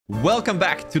Welcome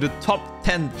back to the top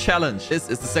 10 challenge. This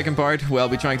is the second part where I'll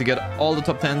be trying to get all the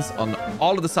top 10s on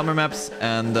all of the summer maps.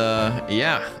 And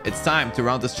yeah, it's time to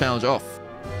round this challenge off.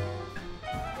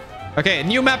 Okay,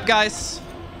 new map, guys.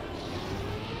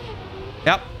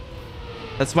 Yep.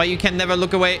 That's why you can never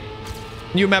look away.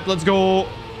 New map, let's go.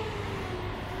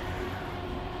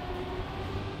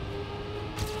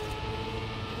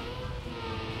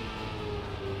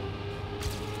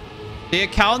 The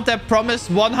account that promised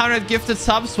 100 gifted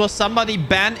subs was somebody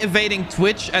ban evading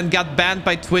Twitch and got banned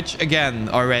by Twitch again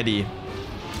already.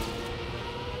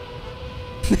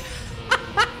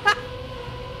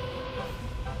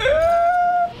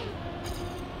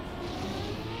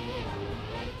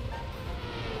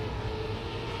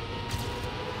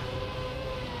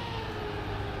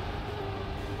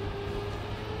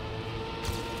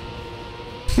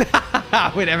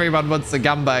 When everyone wants the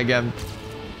Gamba again.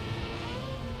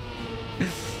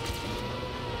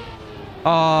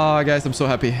 Oh, guys, I'm so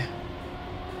happy.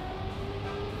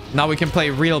 Now we can play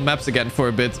real maps again for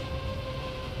a bit.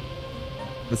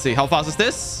 Let's see. How fast is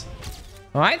this?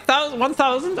 All right,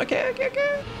 1,000.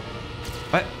 Okay.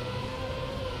 What?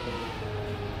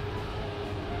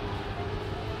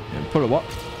 And put a what?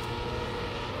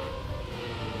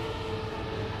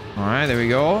 All right, there we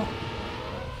go.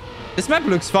 This map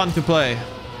looks fun to play.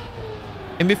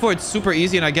 And before it's super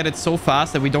easy and I get it so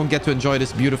fast that we don't get to enjoy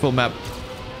this beautiful map.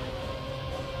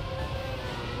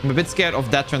 I'm a bit scared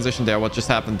of that transition there, what just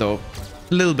happened though.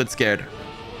 A little bit scared.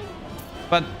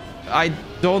 But I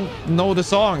don't know the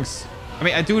songs. I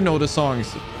mean, I do know the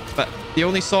songs. But the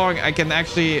only song I can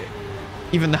actually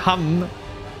even hum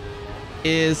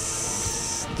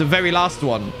is the very last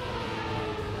one.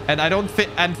 And I don't fit.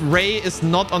 And Ray is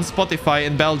not on Spotify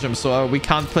in Belgium, so we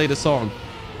can't play the song.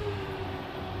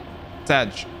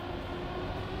 Sad.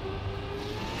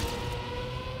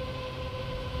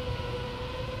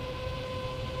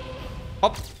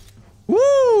 Up.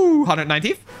 Woo!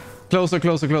 190.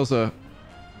 Closer.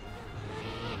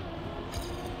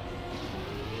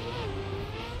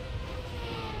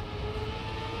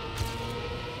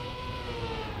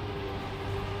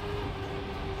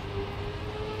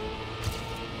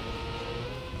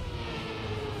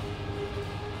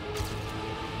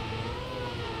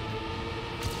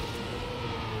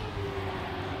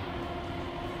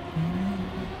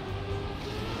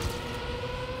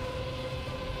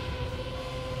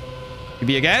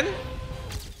 Maybe again.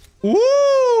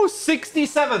 Ooh,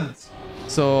 67.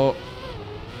 So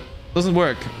doesn't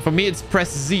work. For me, it's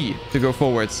press Z to go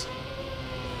forwards.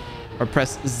 Or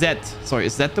press Z. Sorry,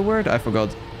 is that the word? I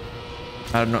forgot.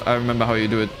 I don't know. I remember how you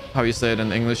do it. How you say it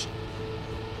in English.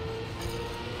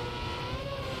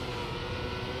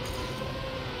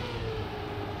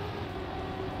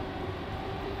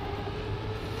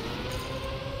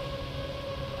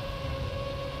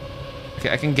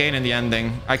 Okay, I can gain in the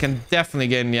ending. I can definitely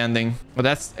gain in the ending. But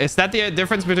is that the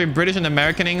difference between British and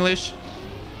American English?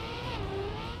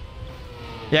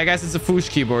 Yeah, guys, it's a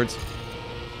Foosh keyboard.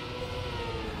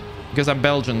 Because I'm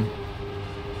Belgian.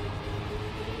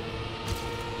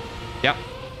 Yeah.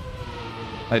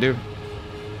 I do.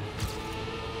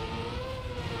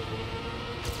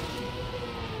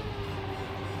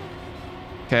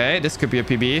 Okay, this could be a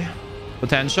PB.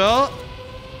 Potential.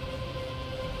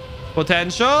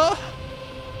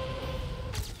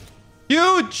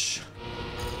 Huge!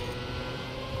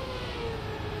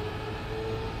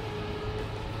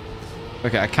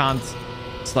 Okay, I can't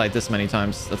slide this many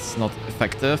times. That's not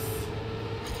effective.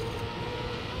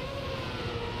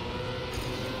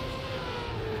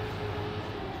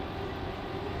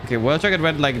 Okay, World Track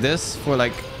went like this for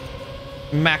like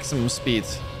maximum speed.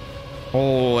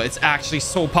 Oh, it's actually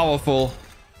so powerful.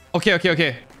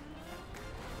 Okay.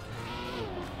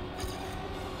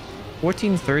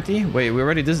 1430? Wait, we're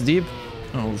already this deep?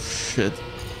 Oh, shit.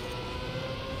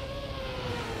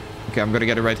 Okay, I'm gonna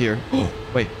get it right here. Oh,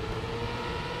 wait.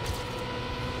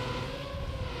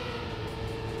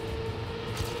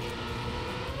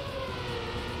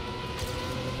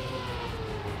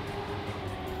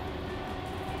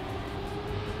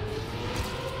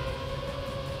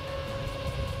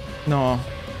 No.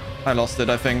 I lost it,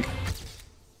 I think.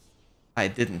 I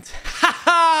didn't.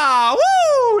 Haha!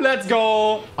 Woo! Let's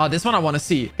go. Oh, this one I want to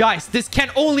see. Guys, this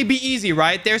can only be easy,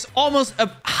 right? There's almost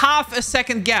a half a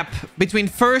second gap between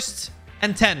first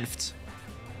and 10th.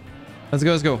 Let's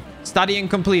go. Studying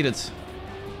completed.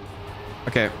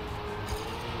 Okay.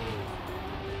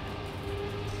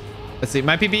 Let's see.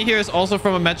 My PB here is also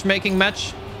from a matchmaking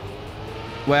match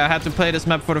where I had to play this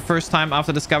map for the first time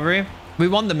after discovery. We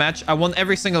won the match. I won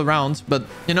every single round, but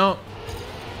you know,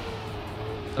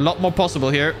 a lot more possible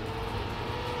here.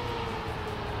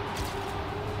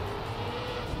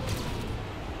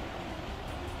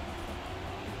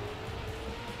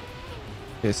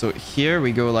 Okay, so here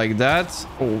we go like that.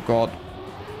 Oh, God.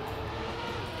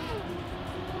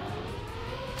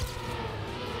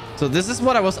 So this is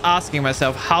what I was asking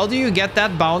myself. How do you get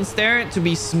that bounce there to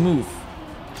be smooth?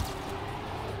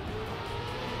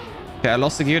 Okay, I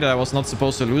lost the gear that I was not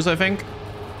supposed to lose, I think.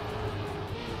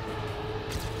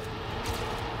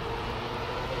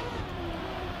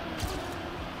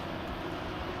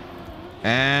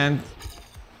 And...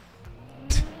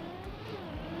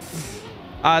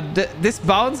 this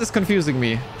bounce is confusing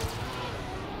me.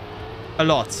 A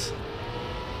lot.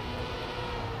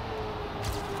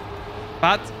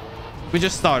 But we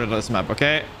just started on this map,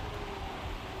 okay?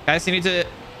 Guys, you need to...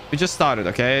 We just started,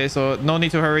 okay? So no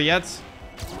need to hurry yet.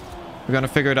 We're gonna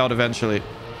figure it out eventually.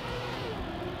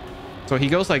 So he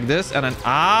goes like this and then...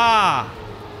 Ah!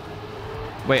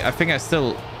 Wait, I think I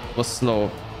still was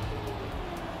slow.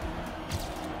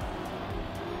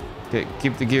 Okay,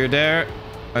 keep the gear there.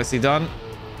 I see done.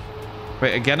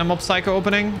 Wait, again a mob psycho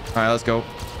opening? All right, let's go.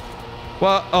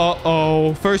 Well,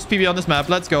 uh-oh. First PB on this map.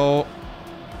 Let's go.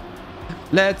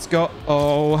 Let's go.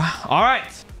 Oh, all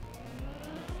right.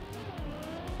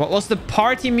 What was the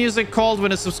party music called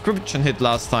when a subscription hit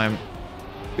last time?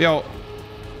 Yo,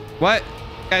 what?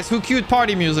 Guys, who queued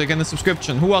party music in the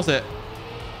subscription? Who was it?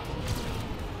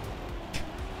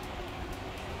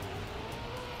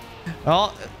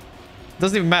 Well, it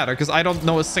doesn't even matter because I don't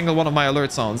know a single one of my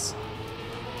alert sounds.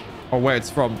 Or where it's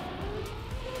from.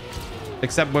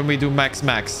 Except when we do max.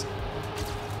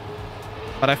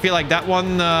 But I feel like that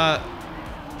one, the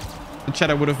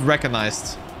chat would have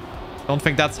recognized. Don't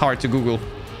think that's hard to Google.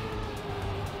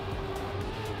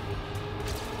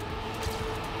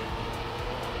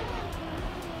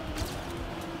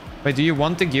 Wait, do you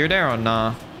want the gear there or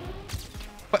nah?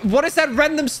 What is that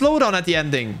random slowdown at the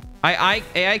ending?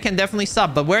 AI can definitely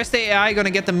sub, but where's the AI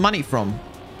gonna get the money from?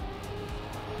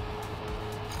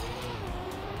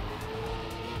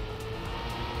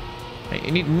 Hey,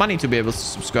 you need money to be able to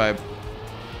subscribe.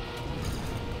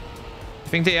 I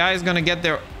think the AI is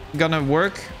gonna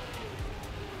work,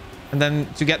 and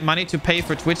then to get money to pay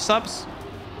for Twitch subs.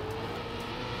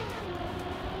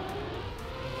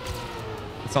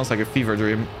 It sounds like a fever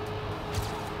dream.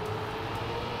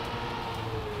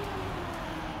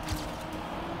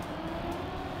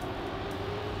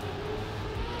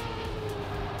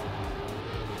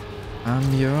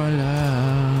 I'm your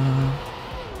love.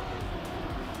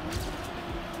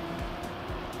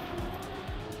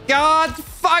 God,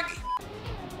 fuck.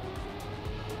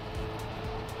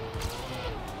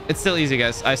 It's still easy,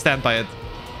 guys. I stand by it.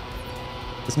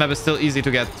 This map is still easy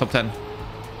to get top 10.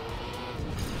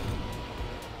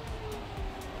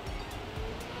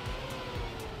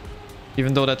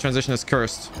 Even though that transition is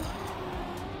cursed.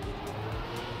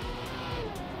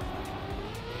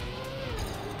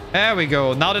 There we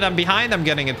go. Now that I'm behind, I'm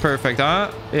getting it perfect, huh?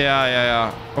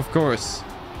 Yeah. Of course.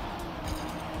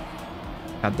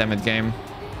 God damn it, game.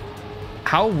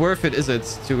 How worth it is it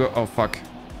to go... Oh, fuck.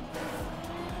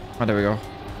 Oh, there we go.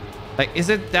 Like, is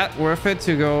it that worth it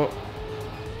to go...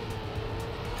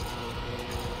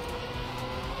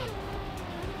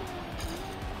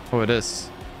 Oh, it is.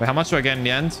 Wait, how much do I get in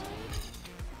the end?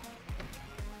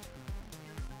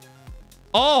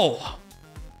 Oh!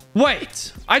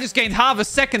 Wait! I just gained half a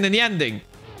second in the ending.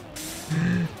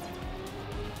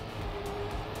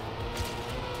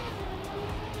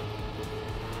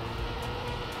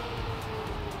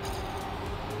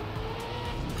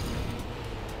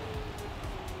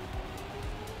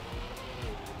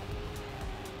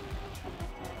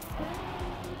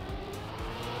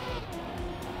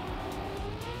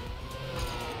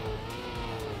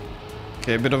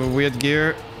 Okay, a bit of a weird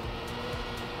gear.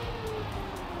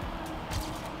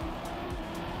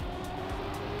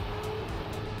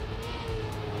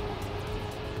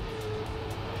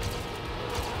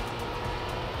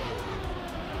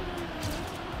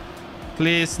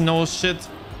 Please, no shit.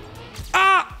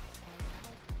 Ah!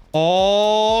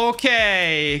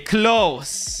 Okay,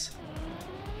 close.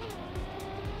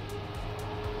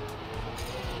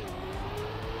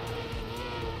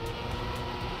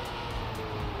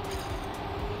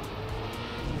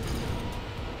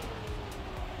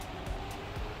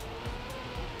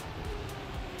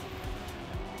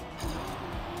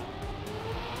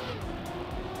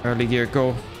 Early gear,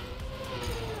 go.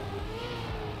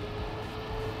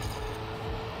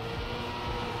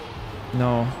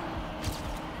 No.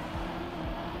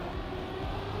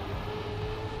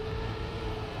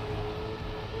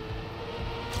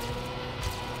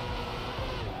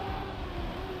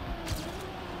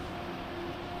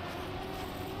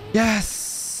 Yes,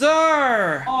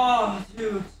 sir! Oh,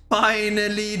 dude.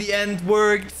 Finally, the end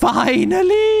worked.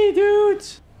 Finally, dude.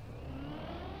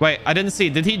 Wait, I didn't see.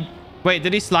 Did he... Wait,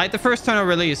 did he slide the first turn or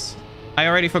release? I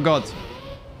already forgot.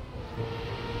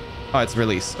 Oh, it's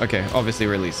release. Okay, obviously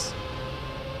release.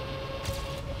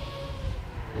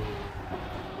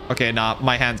 Okay, nah,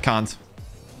 my hand can't.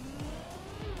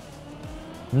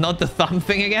 Not the thumb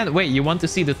thing again? Wait, you want to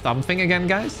see the thumb thing again,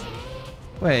 guys?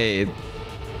 Wait.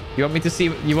 You want me to see...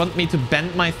 You want me to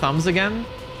bend my thumbs again?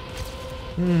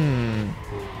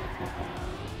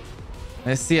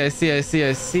 I see, I see, I see,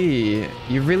 I see.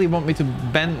 You really want me to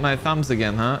bend my thumbs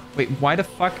again, huh? Wait, why the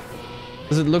fuck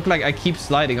does it look like I keep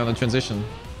sliding on the transition?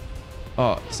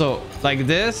 Oh, so like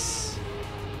this.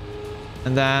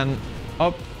 And then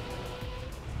up.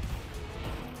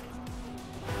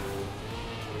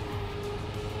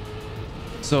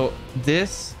 So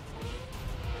this.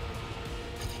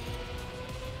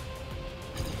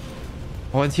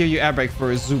 Oh, and here you air brake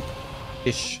for a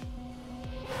zoop-ish.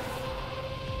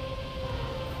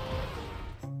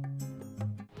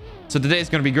 So today is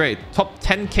going to be great. Top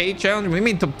 10k challenge? What do you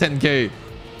mean top 10k?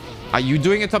 Are you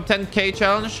doing a top 10k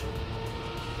challenge?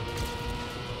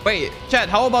 Wait, chat,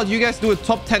 how about you guys do a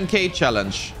top 10k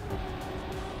challenge?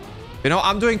 You know,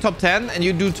 I'm doing top 10 and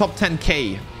you do top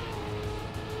 10k.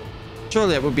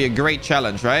 Surely that would be a great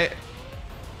challenge, right?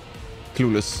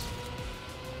 Clueless.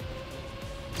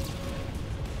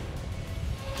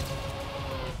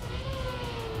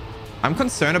 I'm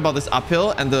concerned about this uphill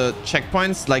and the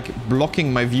checkpoints like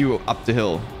blocking my view up the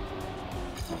hill.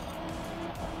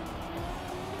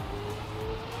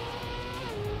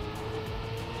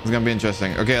 It's gonna be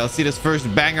interesting. Okay, I'll see this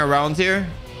first bang around here.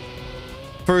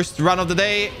 First run of the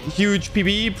day. Huge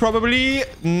PB, probably.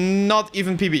 Not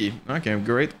even PB. Okay,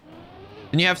 great.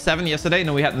 Didn't you have 7 yesterday?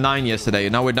 No, we had 9 yesterday.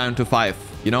 Now we're down to 5.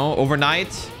 You know,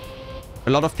 overnight, a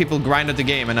lot of people grinded the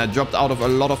game and I dropped out of a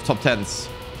lot of top 10s.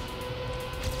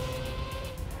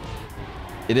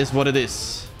 It is what it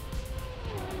is.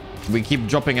 We keep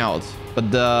dropping out.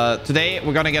 But today,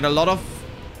 we're gonna get a lot of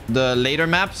the later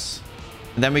maps.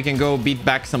 And then we can go beat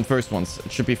back some first ones.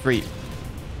 It should be free.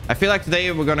 I feel like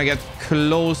today we're gonna get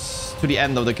close to the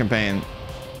end of the campaign.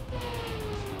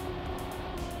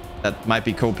 That might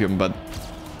be copium, but...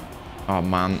 Oh,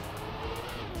 man.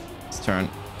 This turn.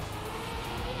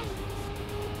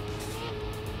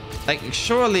 Like,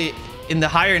 surely in the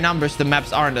higher numbers, the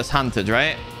maps aren't as hunted,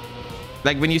 right?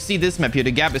 Like, when you see this map here,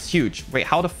 the gap is huge. Wait,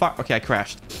 how the fuck? Okay, I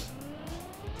crashed.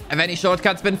 Have any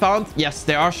shortcuts been found? Yes,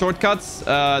 there are shortcuts.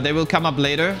 They will come up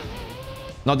later.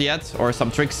 Not yet, or some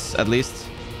tricks at least.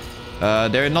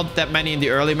 There are not that many in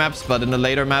the early maps, but in the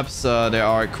later maps, there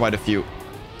are quite a few.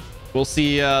 We'll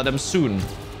see them soon.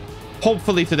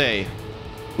 Hopefully today,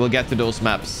 we'll get to those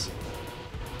maps.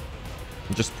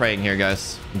 I'm just praying here,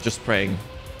 guys. I'm just praying.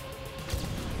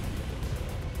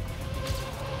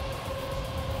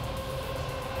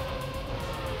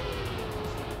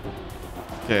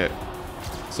 Okay.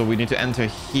 So we need to enter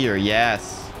here.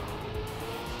 Yes.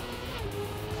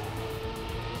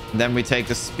 Then we take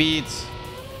the speed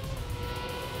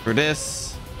for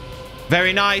this.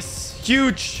 Very nice.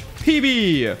 Huge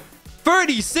PB.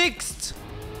 36th.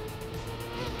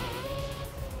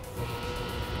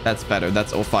 That's better.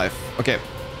 That's 05. Okay.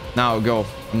 Now go.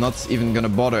 I'm not even gonna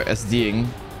bother SDing.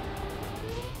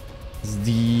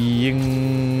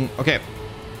 SDing. Okay.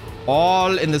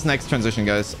 All in this next transition,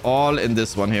 guys. All in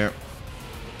this one here.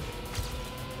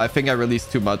 I think I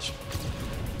released too much.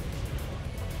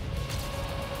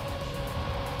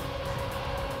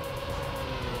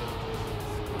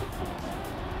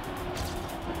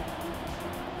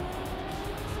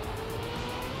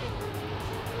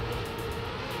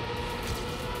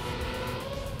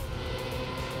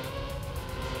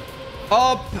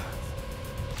 Up.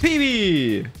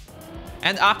 PB.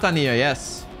 And after Nier,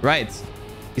 yes. Right.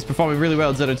 He's performing really well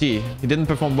at ZOT. He didn't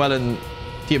perform well in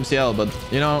TMCL, but,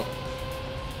 you know...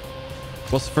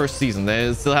 It was the first season.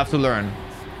 They still have to learn.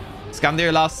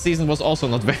 Skandir last season was also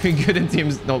not very good in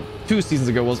teams. No, 2 seasons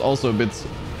ago was also a bit...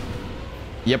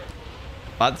 Yep.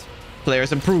 But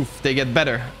players improve. They get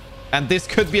better. And this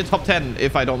could be a top 10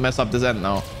 if I don't mess up this end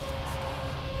now.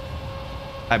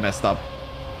 I messed up.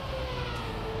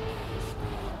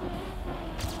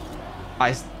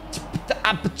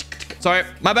 Sorry,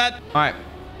 my bad. All right,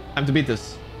 time to beat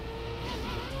this.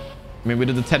 I mean, we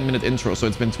did a 10-minute intro, so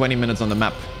it's been 20 minutes on the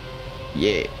map.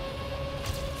 Yeah.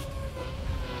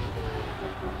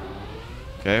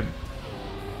 Okay.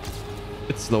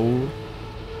 It's slow.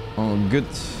 Oh, good.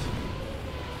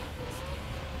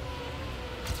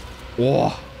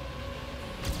 Whoa.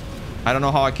 I don't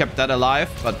know how I kept that alive,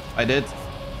 but I did.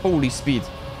 Holy speed.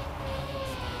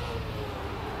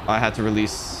 I had to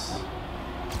release.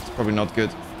 It's probably not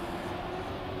good.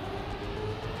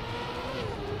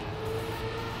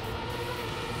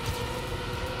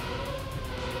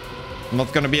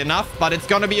 Not gonna be enough, but it's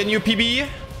gonna be a new PB.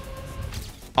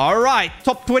 All right,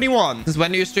 top 21. Since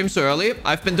when do you stream so early?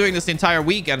 I've been doing this the entire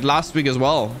week and last week as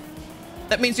well.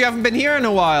 That means you haven't been here in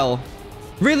a while.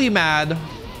 Really mad.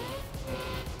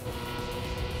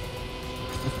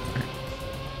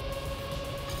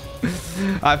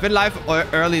 I've been live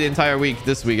early the entire week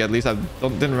this week. At least I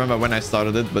didn't remember when I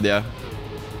started it, but yeah.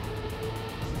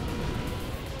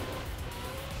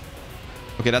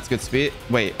 Okay, that's good speed.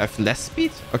 Wait, I have less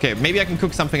speed? Okay, maybe I can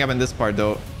cook something up in this part,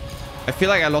 though. I feel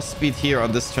like I lost speed here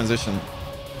on this transition.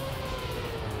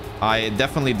 I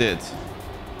definitely did.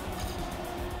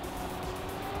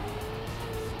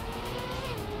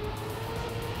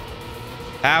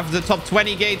 Have the top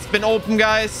 20 gates been open,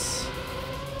 guys?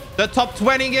 The top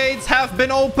 20 gates have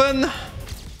been open.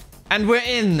 And we're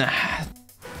in.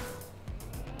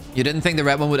 You didn't think the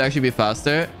red one would actually be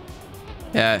faster?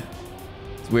 Yeah.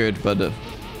 It's weird, but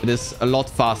it is a lot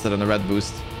faster than the red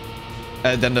boost.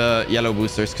 Than the yellow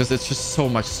boosters, because it's just so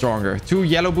much stronger. 2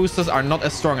 yellow boosters are not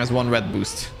as strong as 1 red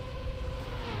boost.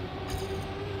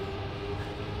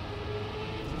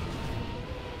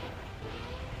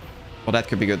 Well, that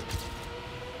could be good.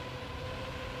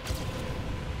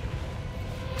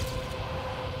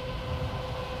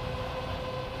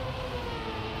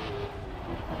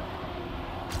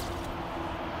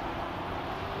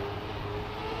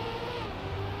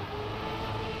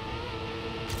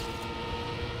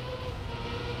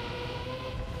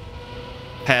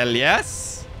 Hell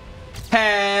yes.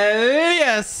 Hell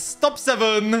yes. Top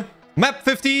 7. Map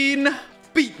 15.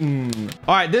 Beaten.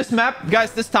 All right, this map,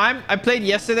 guys, this time I played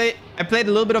yesterday. I played a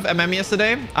little bit of MM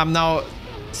yesterday. I'm now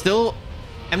still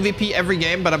MVP every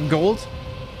game, but I'm gold.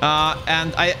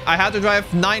 And I had to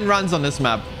drive 9 runs on this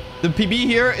map. The PB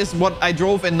here is what I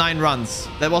drove in 9 runs.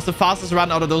 That was the fastest run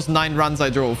out of those 9 runs I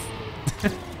drove.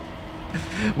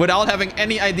 Without having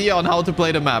any idea on how to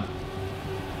play the map.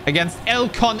 Against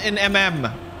Elcon in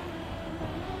MM.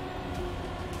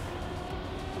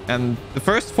 And the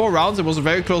first 4 rounds, it was a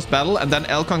very close battle. And then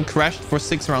Elcon crashed for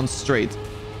 6 rounds straight.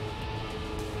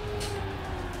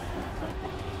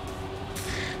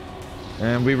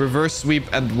 And we reverse sweep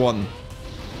and won.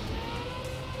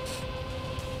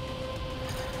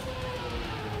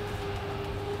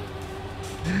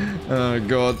 Oh,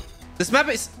 God. This map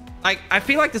is... I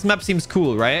feel like this map seems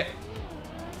cool, right?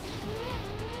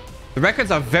 The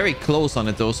records are very close on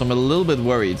it, though, so I'm a little bit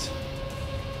worried.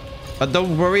 But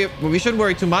don't worry. We shouldn't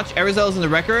worry too much. Arizel's in the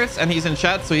records, and he's in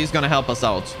chat, so he's going to help us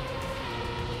out.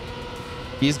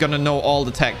 He's going to know all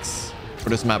the techs for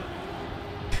this map.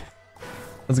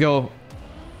 Let's go.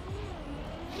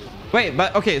 Wait,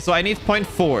 but... Okay, so I need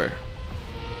 0.4.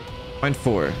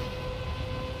 0.4.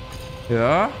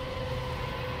 Yeah?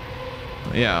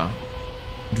 Yeah.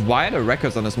 Why are the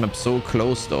records on this map so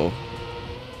close, though?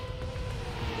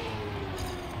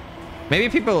 Maybe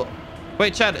people...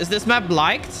 Wait, chat, is this map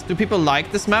liked? Do people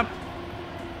like this map?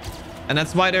 And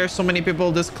that's why there's so many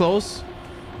people this close?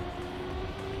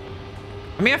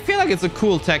 I mean, I feel like it's a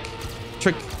cool trick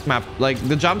map. Like,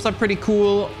 the jumps are pretty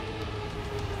cool.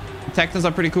 Tactics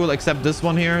are pretty cool, except this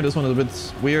one here. This one is a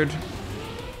bit weird.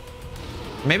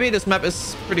 Maybe this map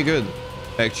is pretty good,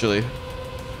 actually.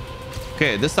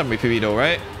 Okay, this time we PB though,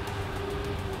 right?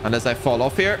 Unless I fall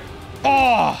off here.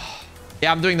 Oh!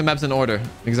 Yeah, I'm doing the maps in order.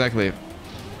 Exactly.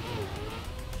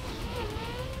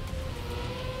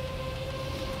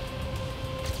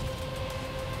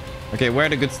 Okay, where are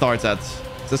the good starts at?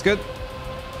 Is this good?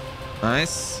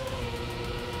 Nice.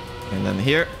 And then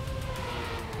here.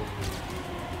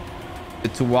 A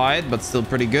bit too wide, but still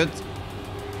pretty good.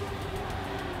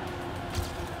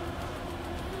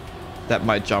 That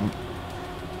might jump.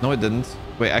 No, it didn't.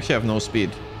 Wait, actually I have no speed.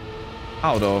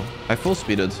 How though? I full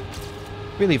speeded.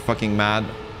 Really fucking mad.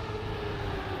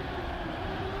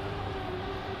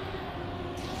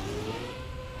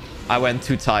 I went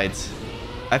too tight.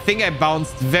 I think I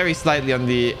bounced very slightly on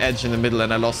the edge in the middle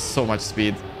and I lost so much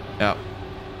speed. Yeah.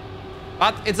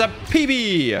 But it's a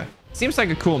PB. Seems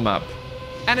like a cool map.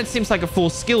 And it seems like a full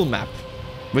skill map,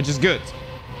 which is good.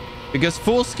 Because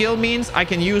full skill means I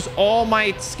can use all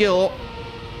my skill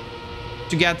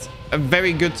to get a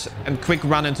very good and quick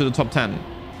run into the top 10.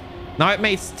 Now, it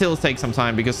may still take some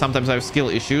time because sometimes I have skill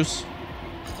issues.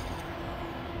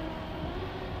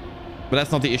 But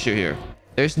that's not the issue here.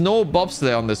 There's no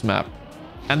bobsleigh on this map.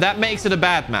 And that makes it a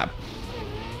bad map.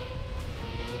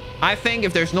 I think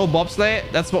if there's no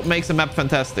bobsleigh, that's what makes a map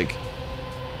fantastic.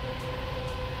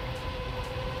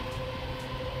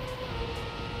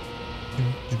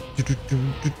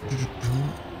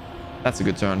 That's a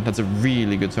good turn. That's a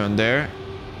really good turn there.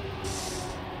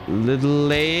 Little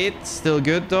late. Still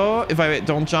good, though, if I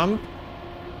don't jump.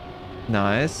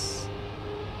 Nice.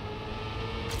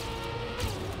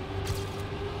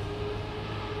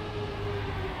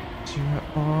 You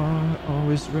are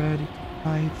always ready to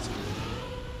fight.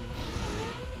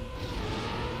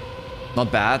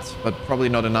 Not bad, but probably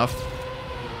not enough.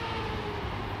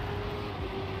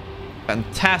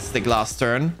 Fantastic last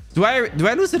turn. Do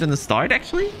I lose it in the start,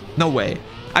 actually? No way.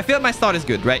 I feel my start is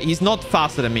good, right? He's not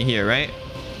faster than me here, right?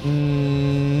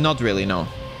 Not really, no.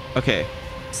 Okay.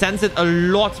 Sends it a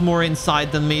lot more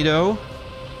inside than me, though.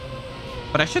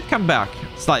 But I should come back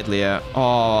slightly, yeah.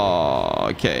 Oh,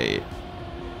 okay.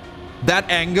 That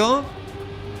angle...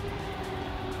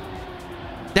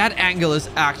 That angle is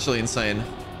actually insane.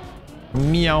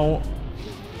 Meow.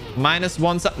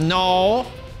 -1... No!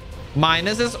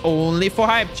 Minus is only for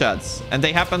hype chats. And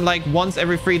they happen like once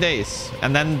every 3 days.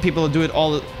 And then people do it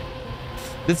all...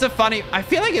 It's a funny... I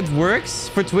feel like it works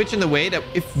for Twitch in the way that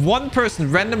if one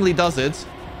person randomly does it,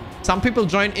 some people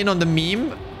join in on the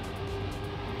meme,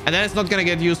 and then it's not going to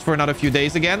get used for another few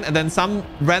days again. And then some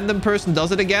random person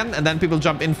does it again, and then people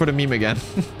jump in for the meme again.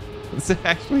 It's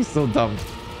actually so dumb.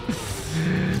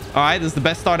 All right, this is the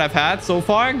best start I've had so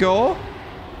far. Go.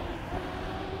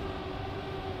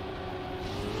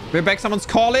 We're back. Someone's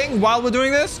calling while we're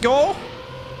doing this. Go.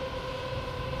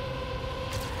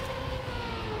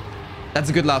 That's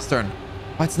a good last turn.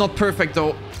 Oh, it's not perfect,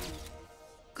 though.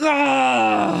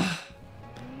 Ah!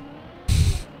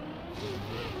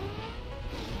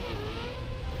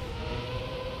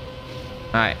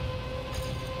 All right.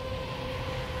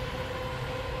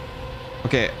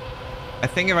 Okay. I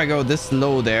think if I go this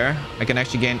low there, I can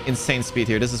actually gain insane speed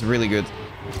here. This is really good.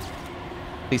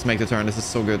 Please make the turn. This is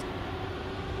so good.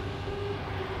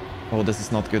 Oh, this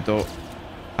is not good, though.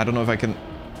 I don't know if I can...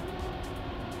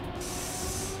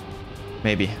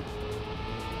 Maybe.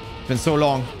 It's been so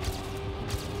long.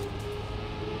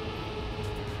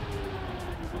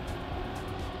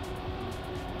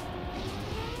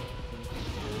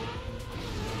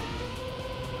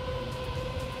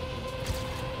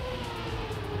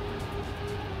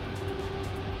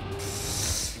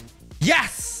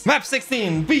 Yes! Map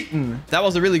 16 beaten. That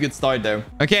was a really good start there.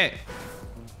 Okay.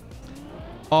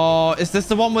 Oh, is this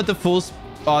the one with the full...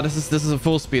 Oh, this is a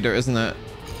full speeder, isn't it?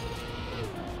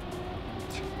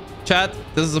 Chat,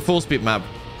 this is a full speed map.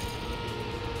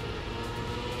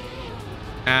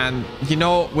 And, you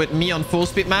know, with me on full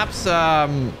speed maps, I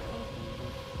mean,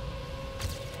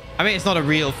 it's not a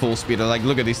real full speeder. Like,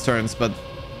 look at these turns, but...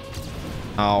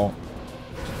 Ow.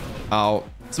 Ow.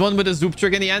 It's one with a zoop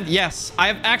trick in the end. Yes,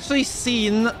 I've actually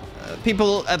seen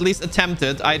people at least attempt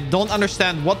it. I don't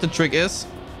understand what the trick is,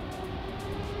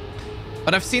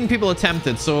 but I've seen people attempt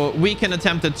it, so we can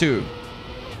attempt it too.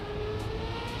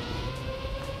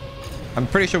 I'm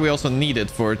pretty sure we also need it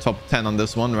for top 10 on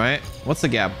this one, right? What's the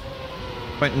gap?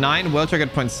 0.9, world track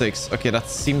at 0.6. Okay,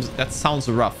 that sounds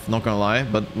rough, not gonna lie,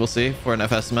 but we'll see for an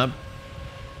FS map.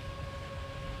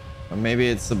 Or maybe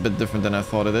it's a bit different than I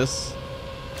thought it is.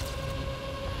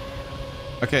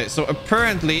 Okay, so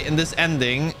apparently in this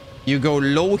ending, you go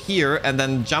low here and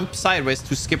then jump sideways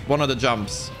to skip one of the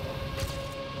jumps.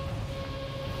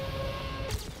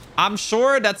 I'm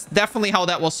sure that's definitely how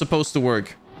that was supposed to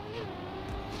work.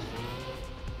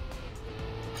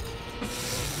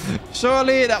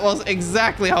 Surely that was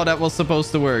exactly how that was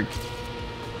supposed to work.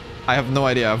 I have no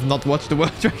idea. I've not watched the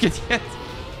World Track yet.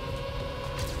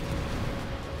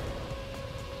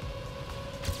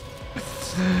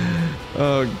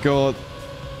 Oh, God.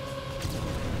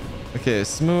 Okay,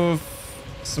 smooth.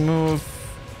 Smooth.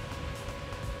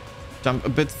 Jump a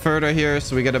bit further here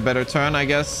so we get a better turn, I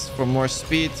guess, for more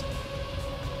speed.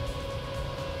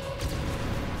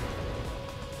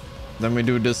 Then we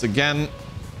do this again.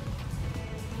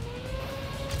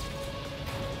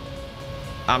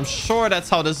 I'm sure that's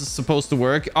how this is supposed to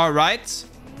work. All right.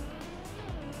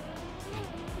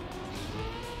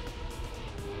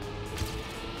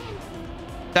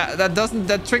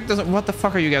 That trick doesn't... What the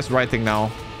fuck are you guys writing now?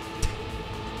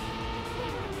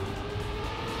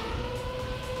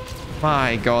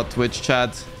 My God, Twitch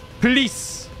chat.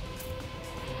 Please.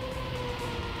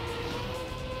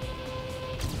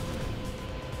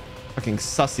 Fucking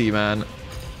sussy, man.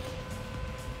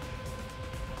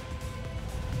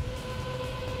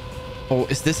 Oh,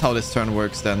 is this how this turn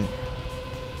works then?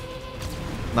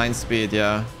 9 speed,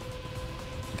 yeah.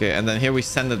 Okay, and then here we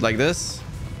send it like this.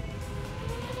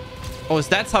 Oh, is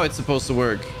that how it's supposed to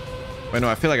work? Wait, no,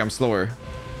 I feel like I'm slower.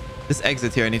 This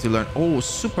exit here, I need to learn. Oh,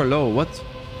 super low. What?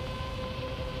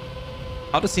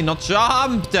 How does he not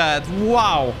jump that?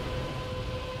 Wow.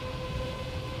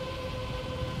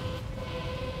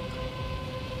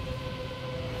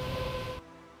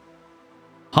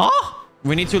 Huh?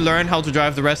 We need to learn how to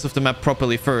drive the rest of the map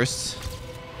properly first.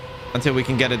 Until we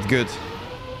can get it good.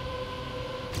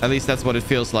 At least that's what it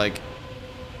feels like.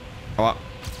 Oh,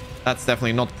 that's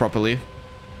definitely not properly.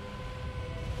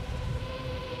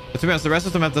 But to be honest, the rest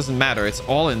of the map doesn't matter. It's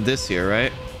all in this here,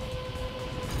 right?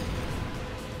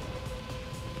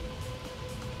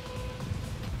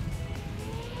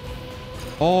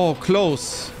 Oh,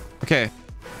 close. Okay.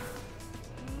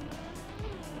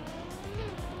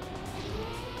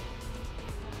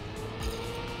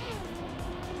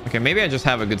 Okay, maybe I just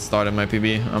have a good start in my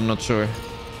PB. I'm not sure.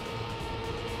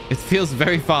 It feels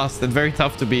very fast and very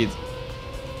tough to beat.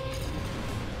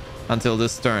 Until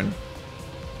this turn.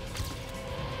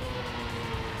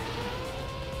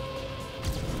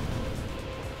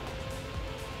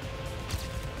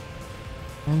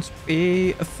 Don't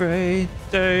be afraid,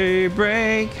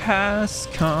 daybreak has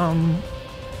come.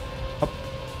 Up.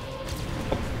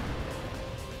 Up.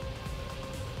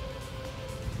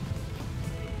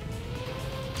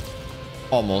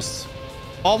 Almost.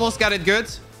 Almost got it good.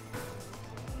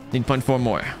 Need 0.4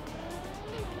 more.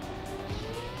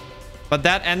 But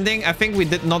that ending, I think we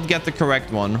did not get the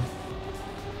correct one.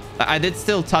 I did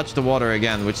still touch the water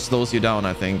again, which slows you down,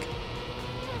 I think.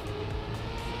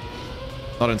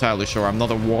 Not entirely sure. I'm not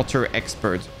a water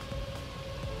expert.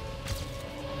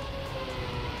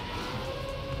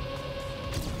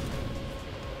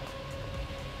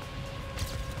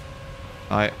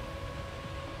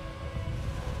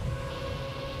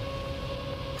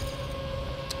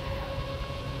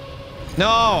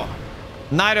 No!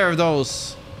 Neither of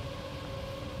those.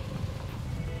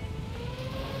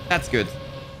 That's good.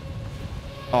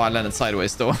 Oh, I landed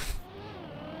sideways though.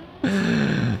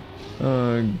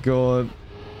 Oh, God.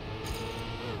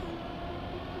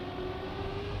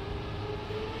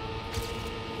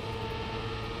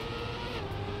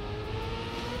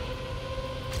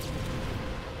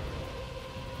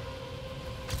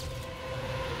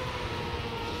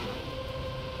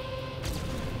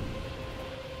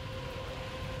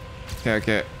 Okay,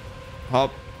 okay.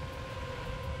 Hop.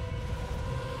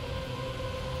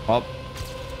 Hop.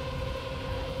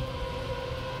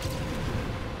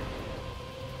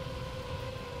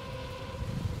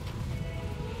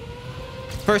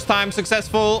 First time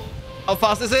successful. How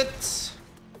fast is it?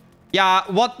 Yeah,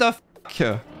 what the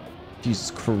fuck? Jesus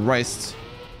Christ.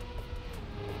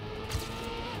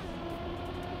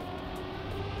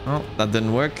 Oh, that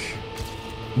didn't work.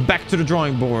 Back to the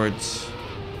drawing board.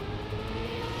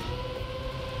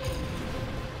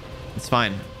 It's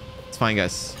fine. It's fine,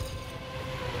 guys.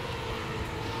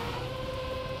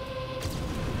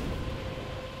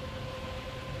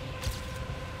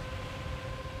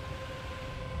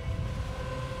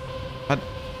 What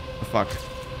the fuck?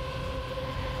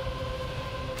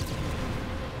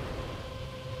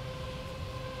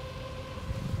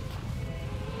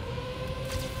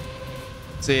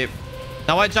 See,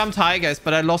 now I jumped high, guys,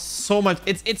 but I lost so much.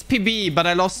 It's PB, but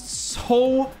I lost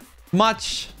so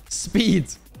much speed.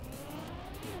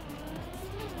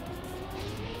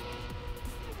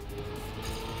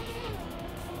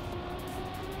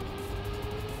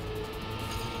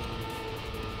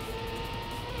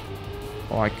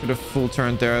 Oh, I could have full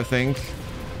turned there, I think.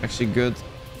 Actually good.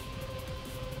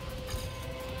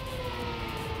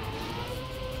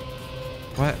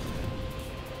 What?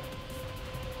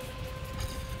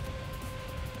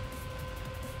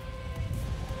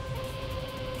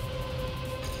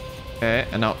 Okay,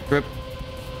 and now grip.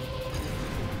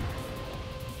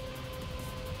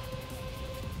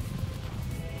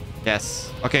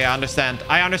 Yes. Okay, I understand.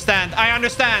 I understand. I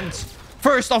understand.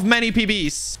 First of many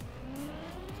PBs.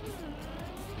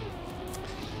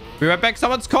 Be right back.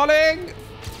 Someone's calling.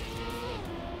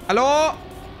 Hello?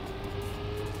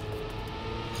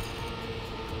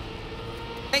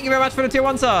 Thank you very much for the tier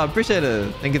 1 sub. Appreciate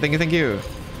it. Thank you, thank you, thank you.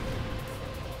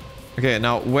 Okay,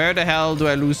 now where the hell do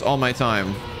I lose all my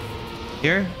time?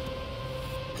 Here?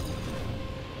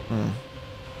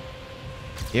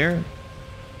 Here?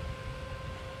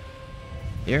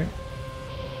 Here?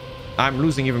 I'm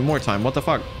losing even more time. What the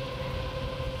fuck?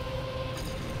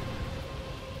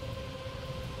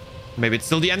 Maybe it's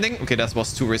still the ending? Okay, that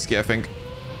was too risky, I think.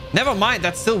 Never mind,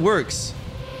 that still works.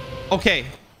 Okay.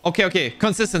 Okay, okay.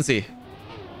 Consistency.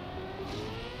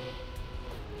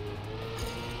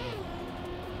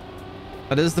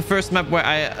 But this is the first map where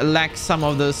I lack some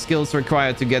of the skills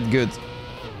required to get good.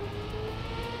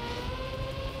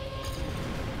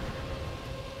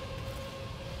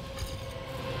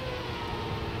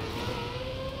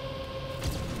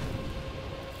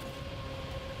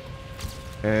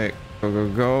 Okay, go, go,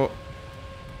 go.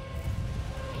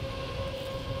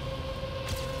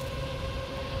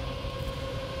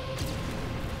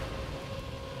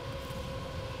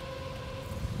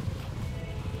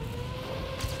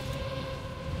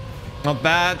 Not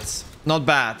bad. Not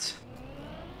bad.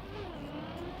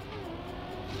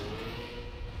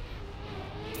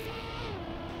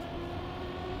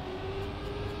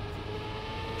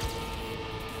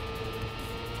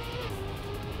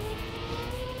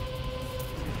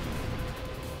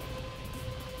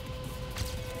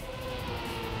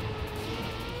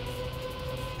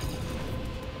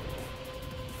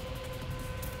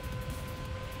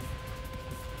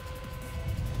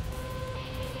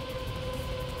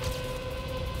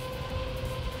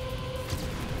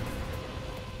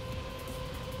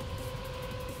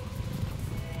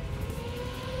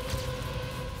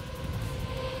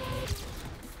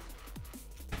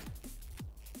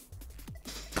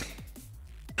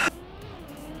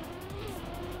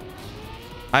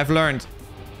 I've learned.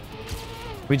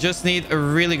 We just need a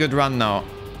really good run now.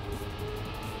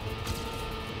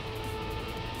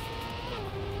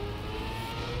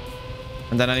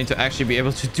 And then I need to actually be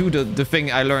able to do the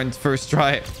thing I learned first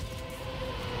try.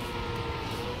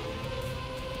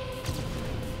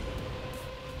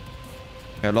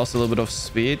 I lost a little bit of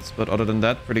speed, but other than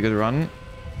that, pretty good run.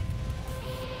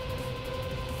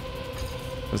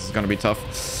 This is gonna be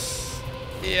tough.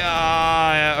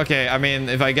 Yeah, okay. I mean,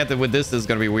 if I get it with this is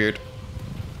gonna be weird.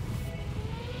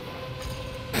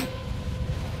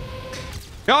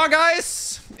 Oh,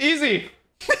 guys! Easy!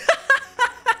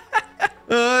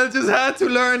 I just had to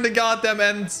learn the goddamn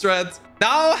end strat.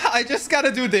 Now I just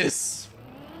gotta do this.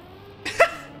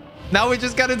 Now we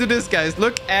just gotta do this, guys.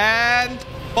 Look, and...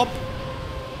 Pop.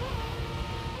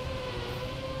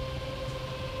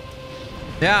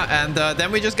 Yeah, and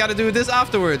then we just gotta do this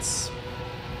afterwards.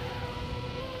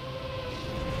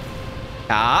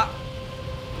 Yeah.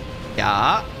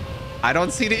 Yeah. I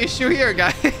don't see the issue here,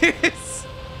 guys.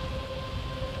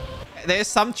 There's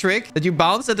some trick that you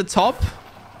bounce at the top.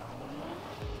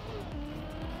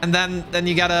 And then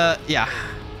you gotta... Yeah.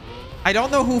 I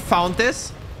don't know who found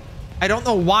this. I don't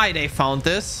know why they found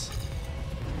this.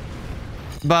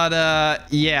 But,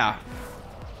 yeah.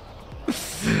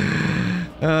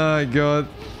 Oh my god.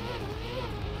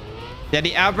 Yeah,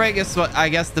 the air brake is what I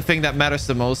guess the thing that matters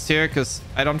the most here, because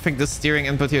I don't think the steering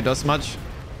input here does much.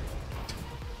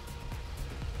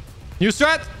 New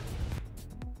strat.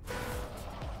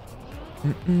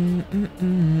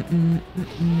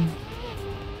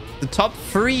 The top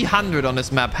 300 on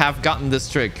this map have gotten this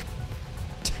trick.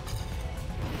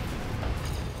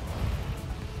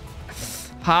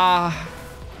 Ha.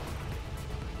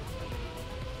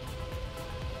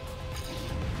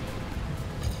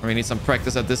 We need some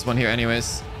practice at this one here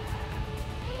anyways.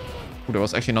 Ooh, that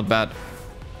was actually not bad.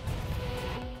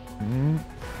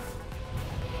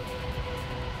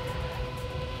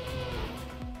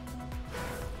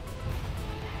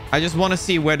 I just want to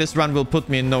see where this run will put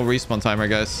me in no respawn timer,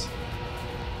 guys.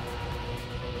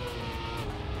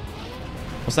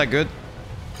 Was that good?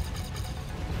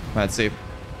 Let's see.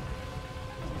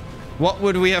 What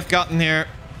would we have gotten here?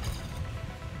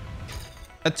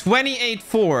 A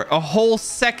 28.4, a whole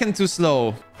second too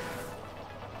slow.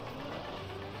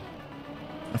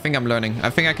 I think I'm learning. I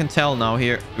think I can tell now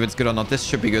here if it's good or not. This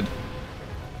should be good.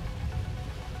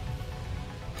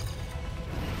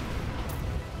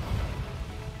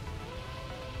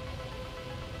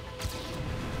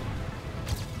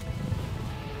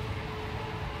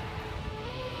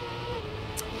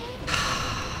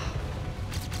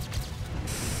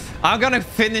 I'm gonna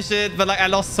finish it, but like I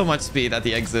lost so much speed at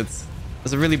the exits.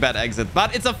 It's a really bad exit,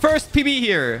 but it's a first PB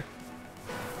here.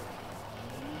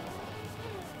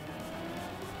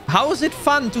 How is it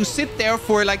fun to sit there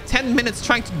for like 10 minutes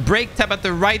trying to brake tap at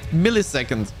the right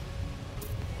millisecond?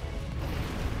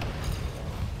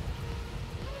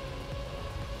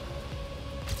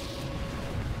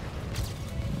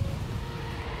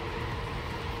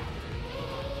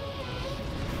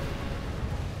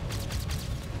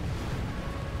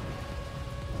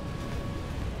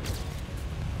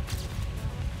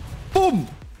 Boom!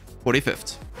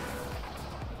 45th.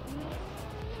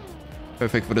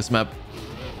 Perfect for this map.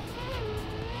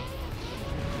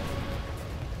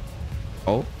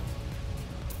 Oh.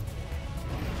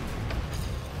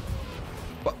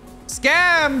 What?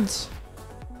 Scammed!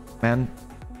 Man.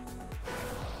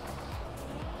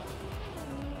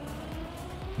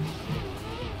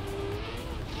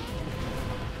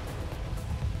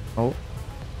 Oh.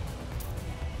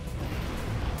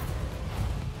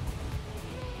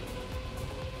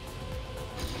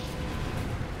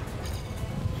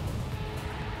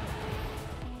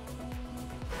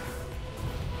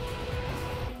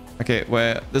 Okay,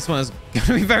 well, this one is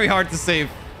gonna be very hard to save.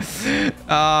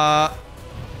 To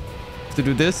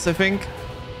do this, I think.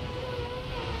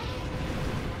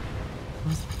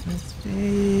 Let's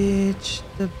reach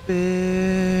the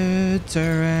bitter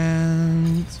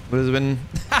end. Would have been...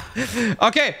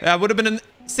 Okay, that would have been a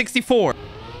 64.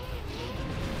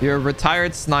 You're a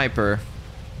retired sniper.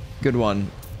 Good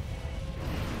one.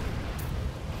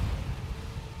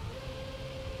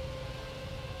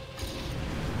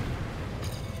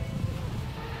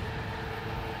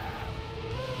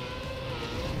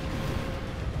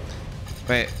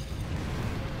 Wait.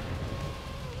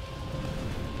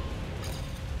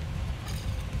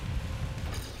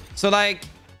 So, like,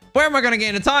 where am I gonna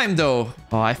gain the time, though?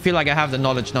 Oh, I feel like I have the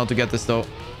knowledge now to get this, though.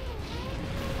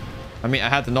 I mean, I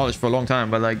had the knowledge for a long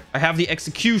time, but, like, I have the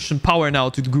execution power now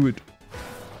to do it.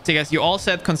 So, guys, you all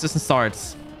said consistent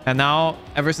starts. And now,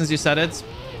 ever since you said it,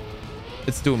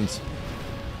 it's doomed.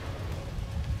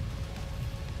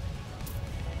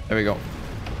 There we go.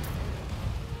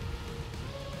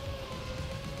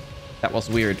 That was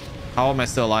weird. How am I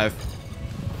still alive?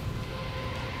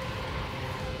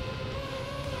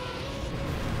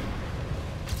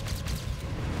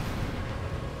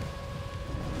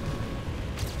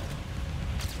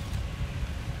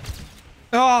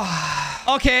 Oh,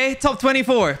 okay. Top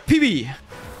 24. PB.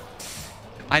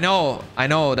 I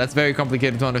know. That's very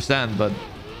complicated to understand, but...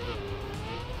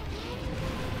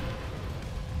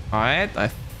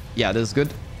 Alright. Yeah, this is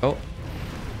good. Oh.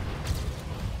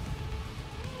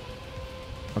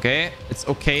 Okay. It's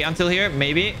okay until here.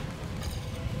 Maybe.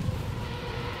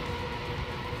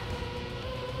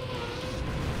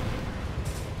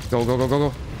 Go, go, go, go,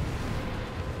 go.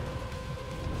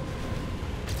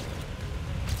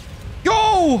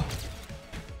 Go!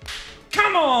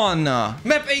 Come on!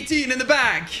 Map 18 in the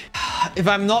back. If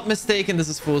I'm not mistaken, this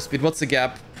is full speed. What's the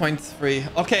gap?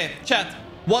 0.3. Okay, chat.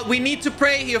 What we need to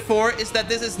pray here for is that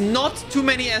this is not too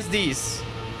many SDs.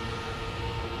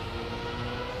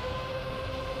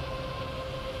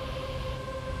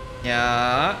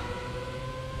 Yeah.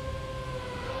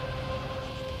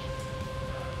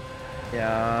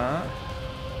 Yeah.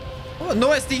 Oh, no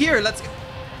SD here. Let's...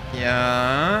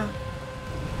 Yeah.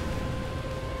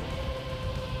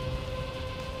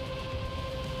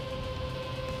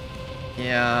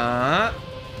 Yeah.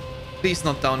 Please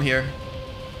not down here.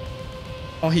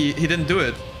 Oh, he didn't do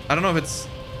it. I don't know if it's...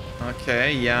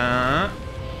 Okay, yeah.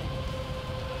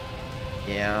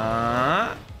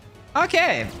 Yeah.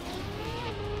 Okay.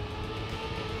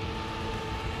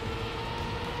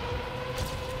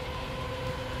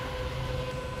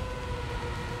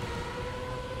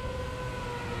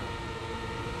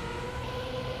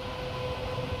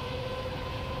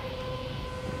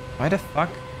 Why the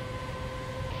fuck?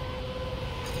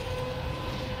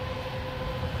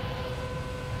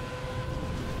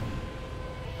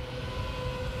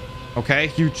 Okay,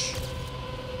 huge.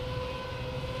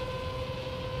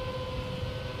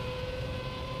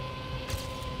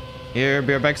 Here,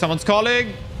 beer back. Someone's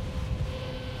calling.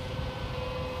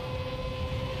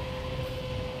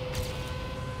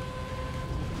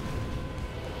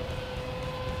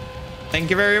 Thank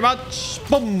you very much.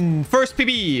 Boom. First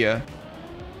PB.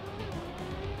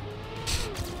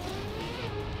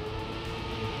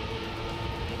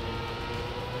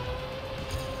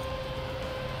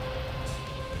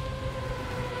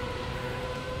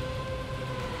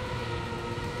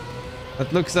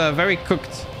 That looks very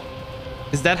cooked.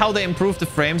 Is that how they improve the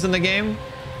frames in the game?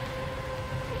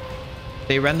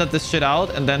 They rendered this shit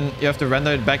out and then you have to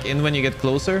render it back in when you get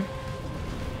closer?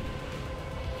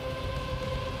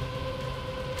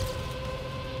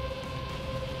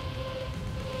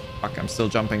 Fuck, I'm still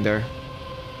jumping there.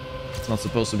 It's not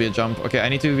supposed to be a jump. Okay, I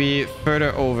need to be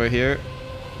further over here.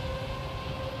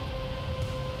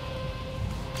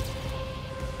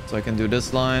 So I can do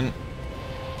this line.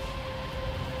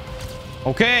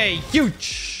 Okay,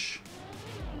 huge.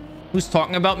 Who's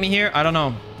talking about me here? I don't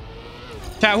know.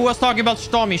 Chat, who was talking about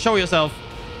Stormy? Show yourself.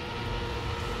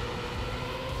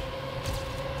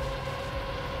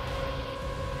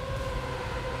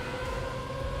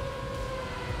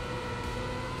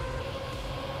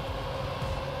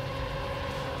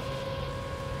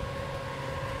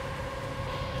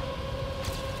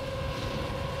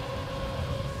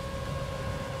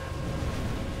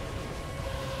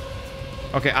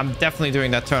 Okay, I'm definitely doing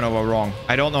that turnover wrong.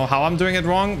 I don't know how I'm doing it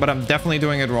wrong, but I'm definitely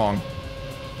doing it wrong.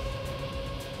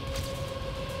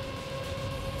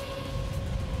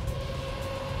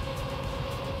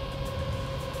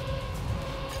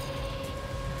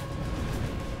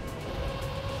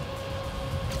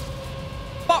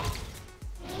 Fuck!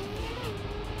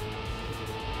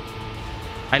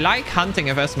 I like hunting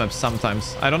FS maps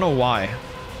sometimes. I don't know why.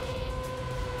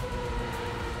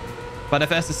 But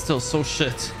FS is still so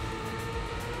shit.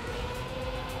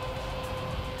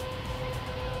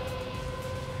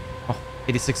 Oh,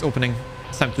 86 opening.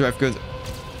 It's time to drive good.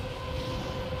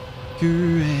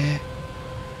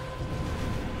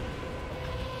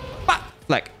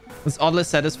 Like, it's oddly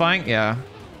satisfying, yeah.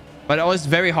 But always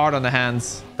very hard on the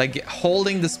hands. Like,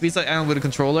 holding the speed side angle with the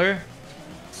controller.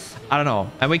 I don't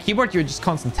know. And with keyboard, you're just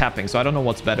constant tapping. So I don't know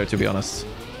what's better, to be honest.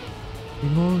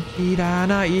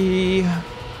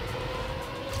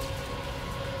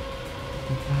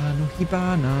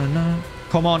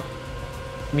 Come on.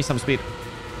 Give me some speed.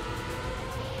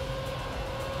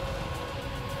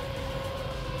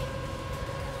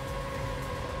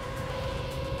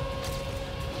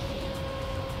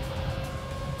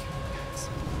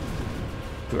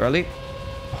 Too early?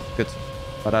 Oh, good.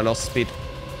 But I lost speed.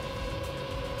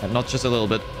 And not just a little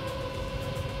bit.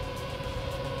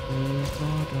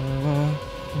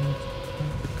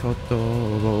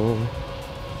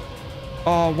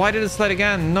 Oh, why did it slide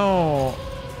again? No.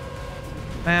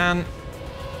 Man.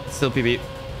 Still PB.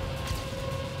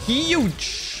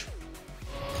 Huge.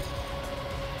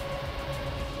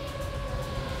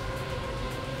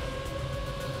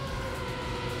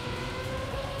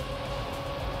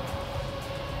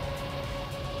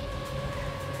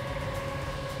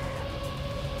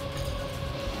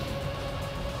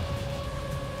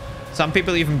 Some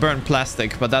people even burn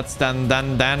plastic, but that's then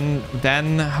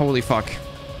holy fuck.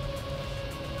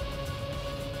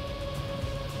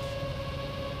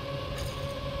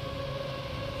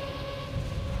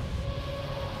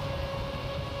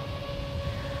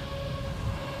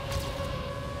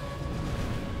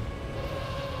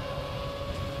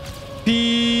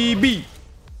 PB.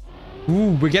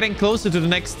 Ooh, we're getting closer to the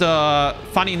next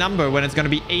funny number when it's gonna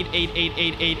be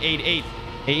 88888888.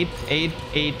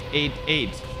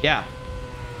 8888. Yeah.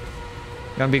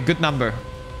 Gonna be a good number.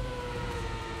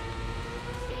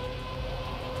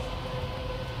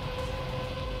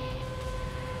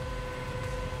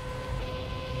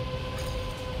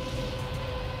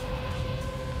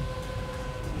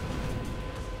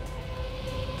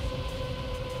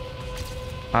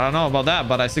 I don't know about that,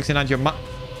 but I 69 your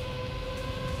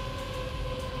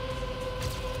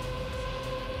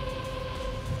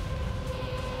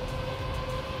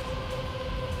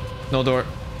no door.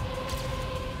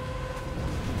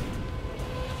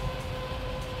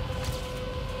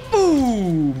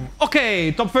 Boom!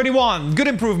 Okay, top 31. Good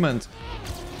improvement.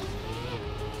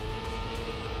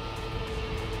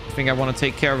 I think I want to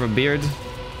take care of a beard.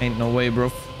 Ain't no way, bro.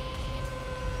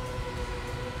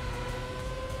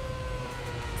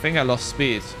 I think I lost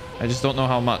speed. I just don't know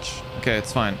how much. Okay,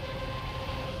 it's fine.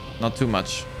 Not too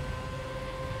much.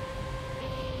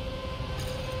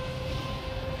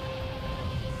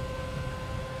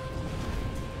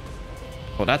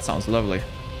 Oh, that sounds lovely.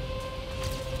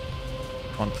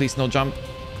 Come on, please no jump.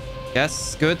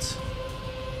 Yes, good.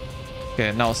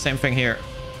 Okay, now same thing here.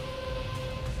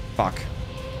 Fuck.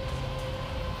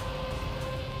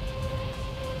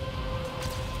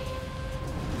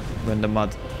 We're in the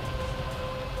mud.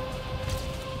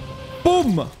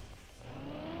 Boom!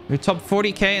 You're top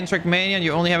 40k in Trackmania and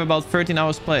you only have about 13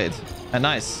 hours played. And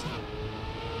nice.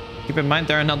 Keep in mind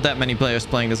there are not that many players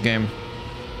playing this game.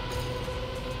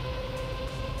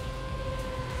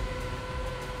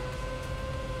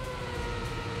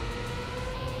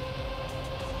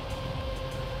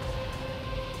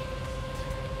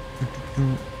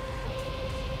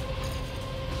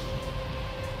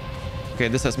 Okay,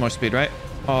 this has more speed, right?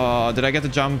 Oh, did I get the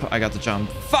jump? I got the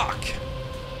jump. Fuck!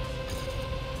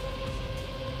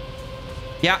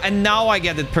 Yeah, and now I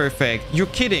get it perfect. You're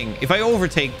kidding. If I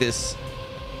overtake this...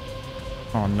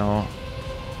 Oh, no.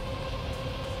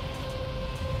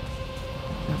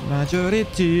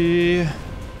 Majority.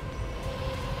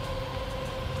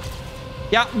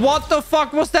 Yeah, what the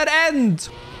fuck was that end?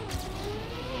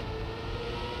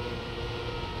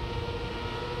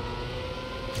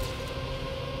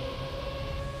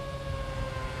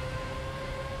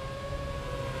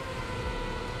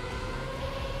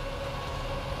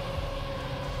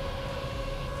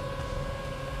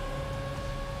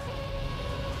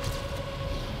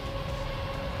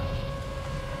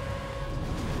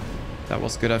 That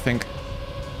was good, I think.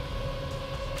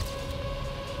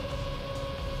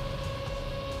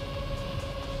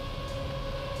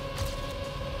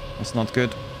 That's not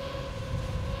good.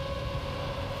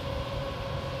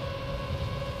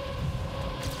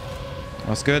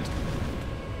 That's good.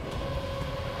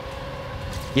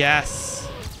 Yes.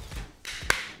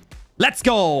 Let's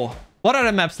go. What are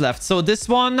the maps left? So this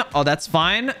one, oh, that's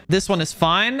fine. This one is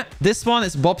fine. This one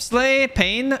is bobsleigh,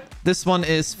 pain. This one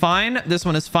is fine. This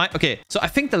one is fine. Okay, so I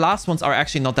think the last ones are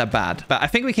actually not that bad. But I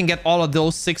think we can get all of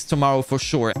those 6 tomorrow for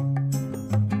sure.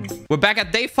 We're back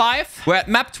at day 5. We're at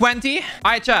map 20. All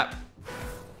right, chat.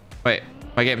 Wait,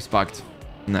 my game's bugged.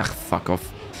 Nah, fuck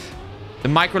off. The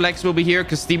micro legs will be here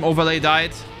because Steam Overlay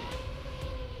died.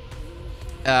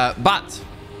 But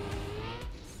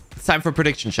it's time for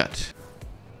prediction, chat.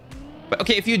 But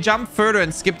okay, if you jump further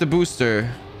and skip the booster.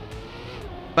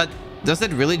 But does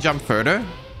it really jump further?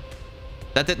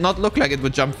 That did not look like it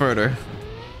would jump further.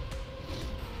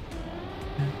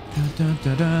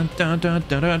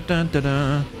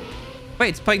 Wait,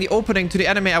 it's playing the opening to the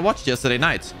anime I watched yesterday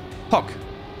night. Hawk.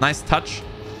 Nice touch.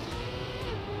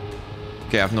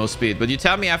 Okay, I have no speed. But you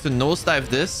tell me I have to nosedive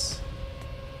this?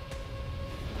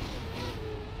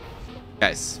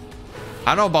 Guys,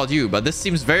 I don't know about you, but this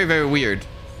seems very, very weird.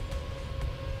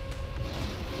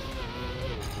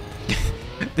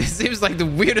 This seems like the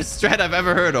weirdest strat I've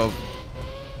ever heard of.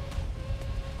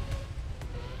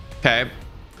 Okay.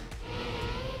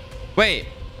 Wait.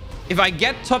 If I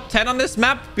get top 10 on this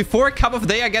map before cup of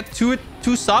day, I get two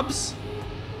subs?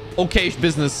 Okay,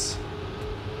 business.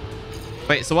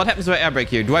 Wait, so what happens if I air brake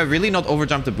here? Do I really not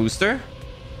overjump the booster?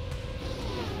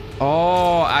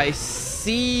 Oh, I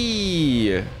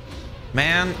see.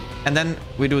 Man. And then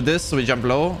we do this, so we jump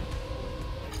low.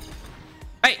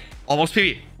 Hey, almost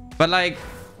PB. But like,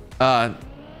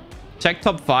 check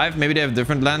top 5. Maybe they have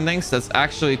different landings. That's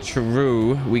actually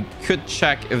true. We could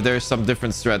check if there's some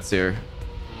different strats here.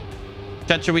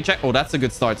 Chat, should we check? Oh, that's a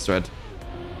good start strat.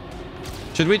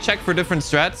 Should we check for different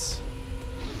strats?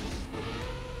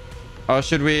 Or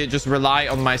should we just rely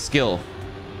on my skill?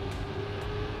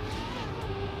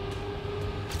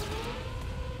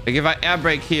 Like if I air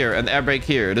brake here and air brake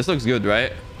here, this looks good,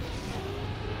 right?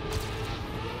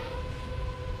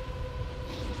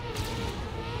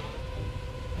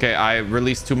 Okay, I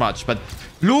released too much, but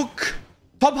look!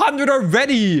 Top 100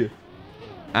 already!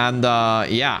 And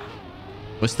yeah,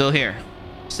 we're still here.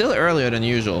 Still earlier than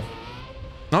usual.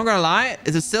 Not gonna lie,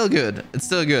 it's still good. It's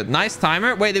still good. Nice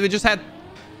timer. Wait, we just had...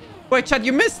 Wait, chat,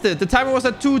 you missed it. The timer was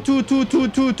at 2, 2, 2, 2,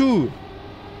 2, 2.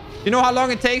 You know how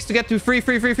long it takes to get to free?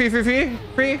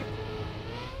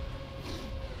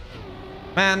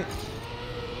 Man.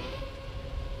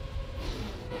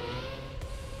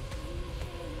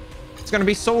 It's gonna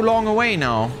be so long away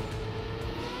now.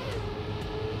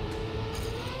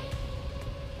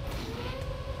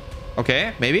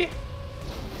 Okay, maybe.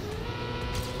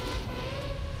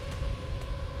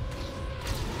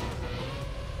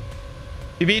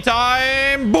 PB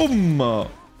time! Boom!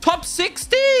 Top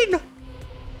 16!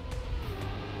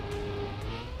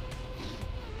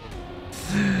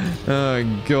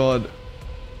 Oh, God.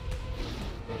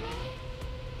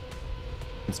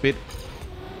 Speed.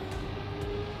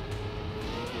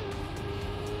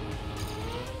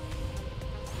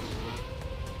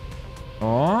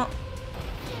 Oh.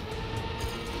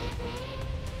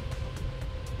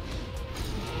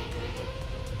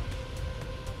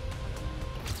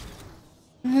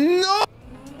 No!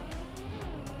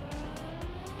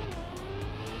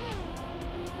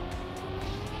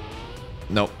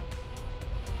 Nope.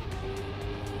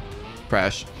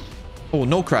 Crash. Oh,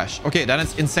 no crash. Okay, then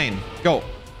it's insane. Go.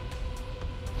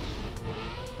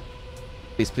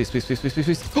 Please, please, please, please, please, please,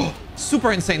 please. Oh,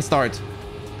 super insane start.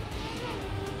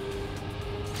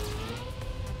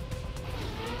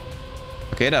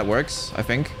 Okay, that works, I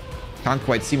think. Can't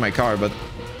quite see my car, but...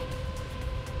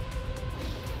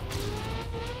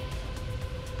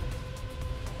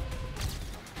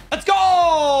 Let's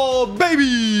go,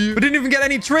 baby! We didn't even get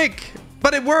any trick,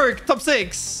 but it worked. Top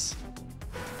 6.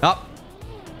 Oh.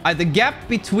 The gap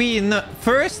between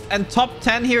first and top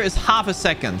 10 here is half a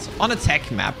second on a tech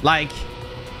map. Like,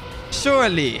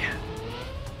 surely.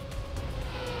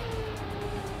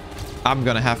 I'm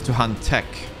gonna have to hunt tech.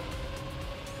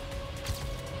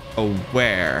 Oh,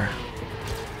 where?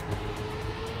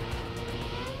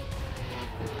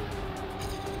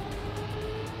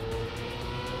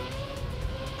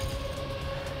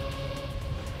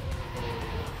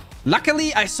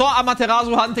 Luckily, I saw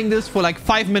Amaterasu hunting this for like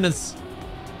 5 minutes.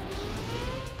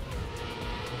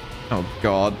 Oh,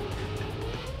 God.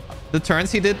 The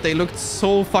turns he did, they looked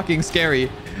so fucking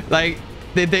scary. Like,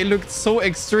 they looked so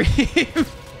extreme.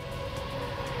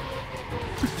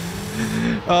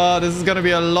 This is gonna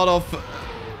be a lot of,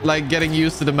 like, getting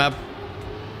used to the map.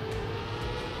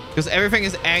 Because everything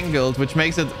is angled, which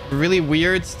makes it really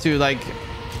weird to, like,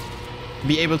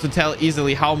 be able to tell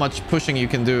easily how much pushing you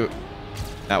can do.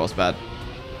 That was bad.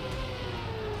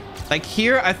 Like,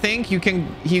 here, I think you can...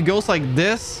 He goes like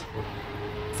this.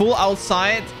 Full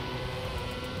outside.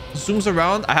 Zooms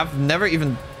around. I have never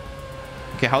even...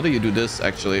 Okay, how do you do this,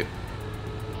 actually?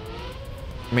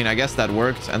 I mean, I guess that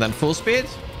worked. And then full speed.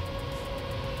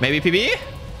 Maybe PB?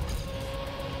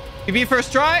 PB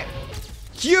first try.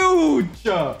 Huge!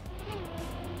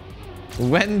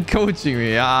 When coaching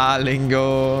me. Yeah,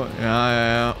 lingo.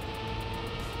 Yeah.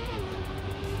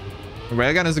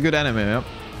 Railgun is a good enemy, yeah.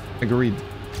 Agreed.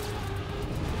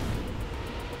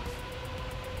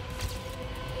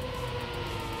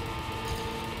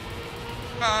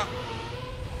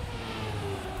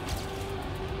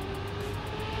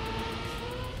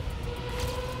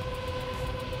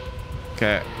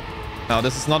 Okay. Now,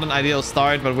 this is not an ideal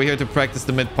start, but we're here to practice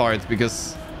the mid part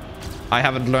because I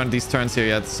haven't learned these turns here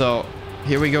yet. So,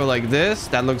 here we go like this.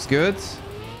 That looks good.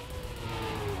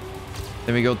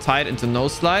 Then we go tight into no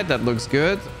slide. That looks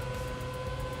good.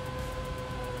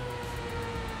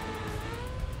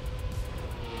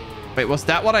 Wait, was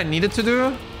that what I needed to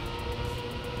do?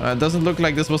 It doesn't look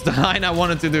like this was the line I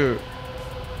wanted to do.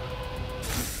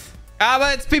 Ah,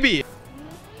 but it's PB.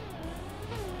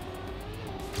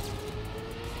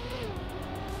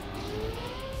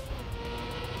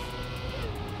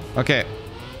 Okay.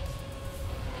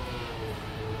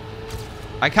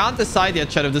 I can't decide yet,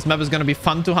 chat, if this map is going to be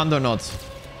fun to hunt or not.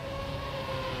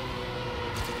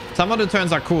 Some of the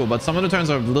turns are cool, but some of the turns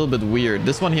are a little bit weird.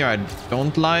 This one here I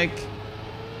don't like.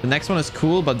 The next one is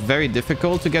cool, but very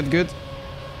difficult to get good.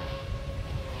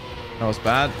 That was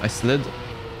bad. I slid.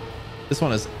 This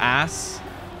one is ass.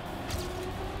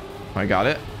 I got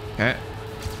it. Okay.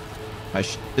 I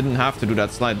didn't have to do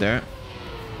that slide there.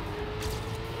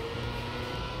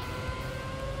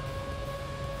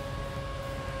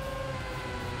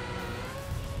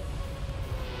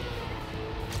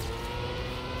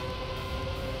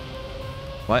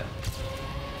 What?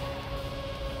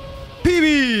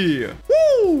 PB!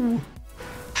 Woo!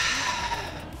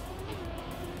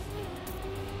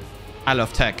 I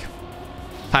love tech.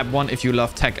 Type 1 if you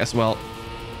love tech as well.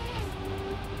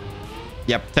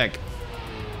 Yep, tech.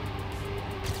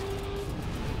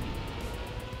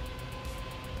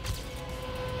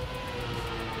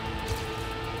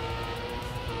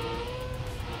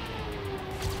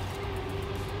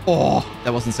 Oh,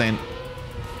 that was insane.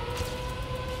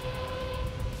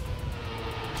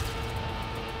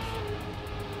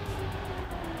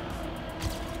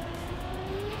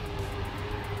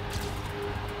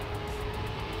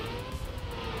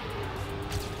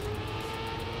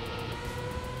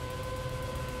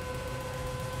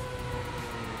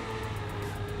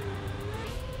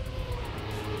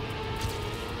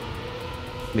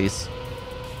 Please.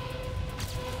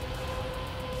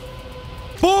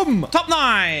 Boom! Top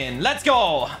 9! Let's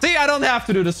go! See, I don't have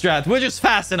to do the strat. We're just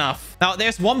fast enough. Now,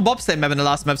 there's one bobsleigh map in the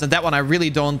last maps, and that one I really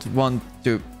don't want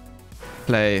to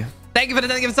play. Thank you for the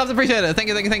 10 gift subs. Appreciate it. Thank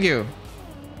you, thank you, thank you.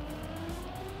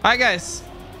 Alright, guys.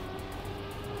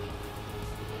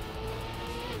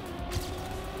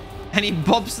 Any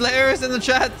bobslayers in the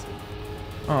chat?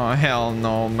 Oh, hell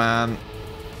no, man.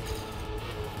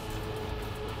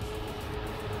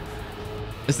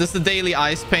 Is this the daily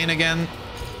ice pain again?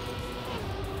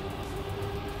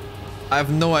 I have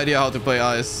no idea how to play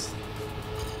ice.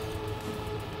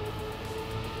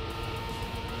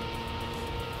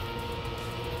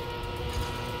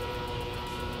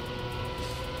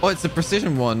 Oh, it's the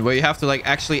precision one where you have to like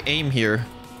actually aim here.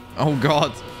 Oh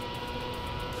god.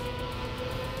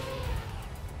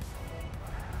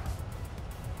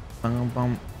 Bum,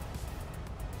 bum.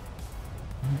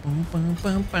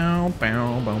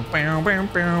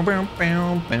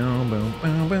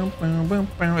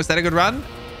 Is that a good run?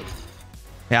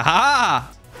 Yeah.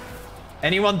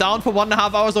 Anyone down for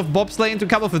 1.5 hours of bobsleighing to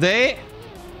come off a day?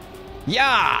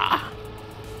 Yeah.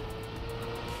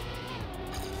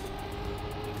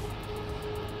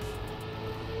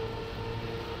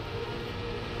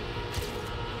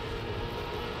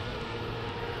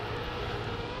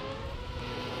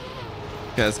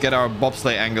 Okay, let's get our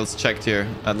bobsleigh angles checked here.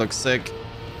 That looks sick.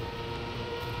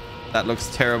 That looks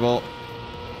terrible.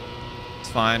 It's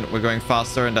fine. We're going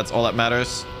faster, and that's all that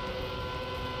matters.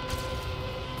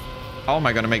 How am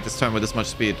I going to make this turn with this much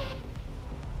speed?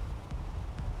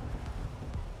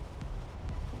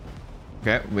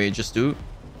 Okay, we just do.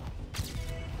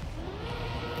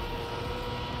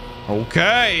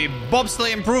 Okay,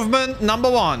 bobsleigh improvement number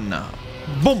 1.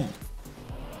 Boom.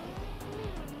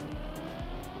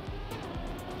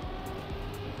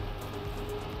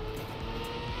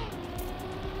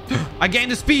 I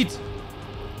gained the speed.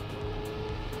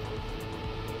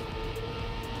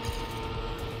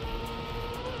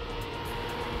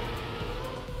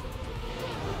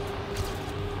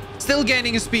 Still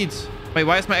gaining a speed. Wait,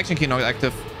 why is my action key not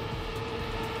active?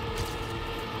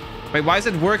 Wait, why is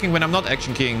it working when I'm not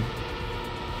action keying?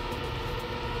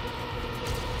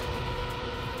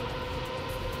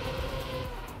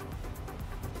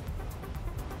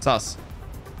 Sus.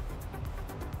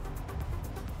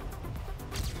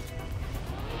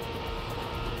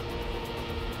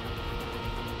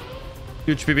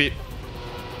 Huge PB.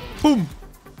 Boom.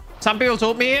 Some people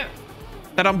told me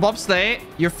that on bobsleigh,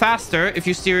 you're faster if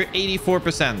you steer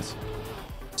 84%.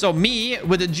 So me,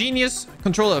 with a genius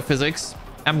controller of physics,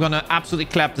 I'm gonna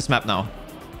absolutely clap this map now.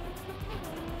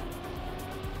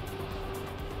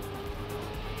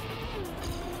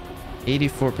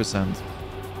 %.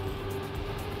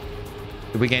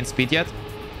 Did we gain speed yet?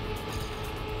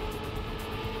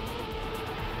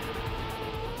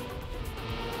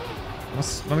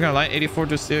 I'm not gonna lie, 84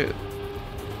 to steer.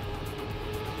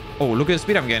 Oh, look at the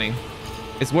speed I'm gaining.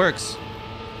 It works.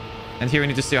 And here we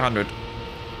need to steer 100.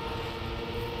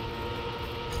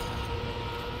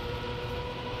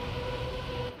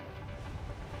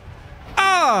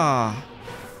 Ah!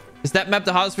 Is that map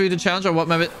the hardest for you to challenge, or what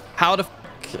map it? How the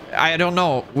fuck? I don't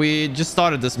know. We just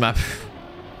started this map.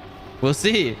 We'll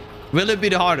see. Will it be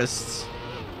the hardest?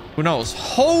 Who knows?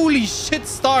 Holy shit,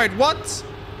 start. What?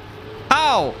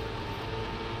 How?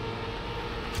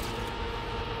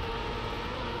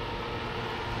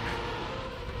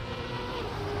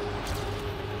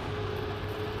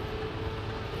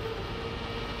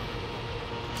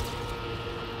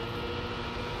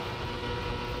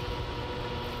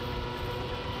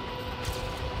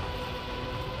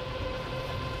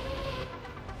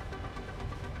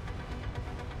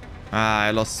 Ah,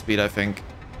 I lost speed, I think.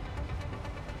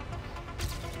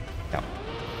 Yeah.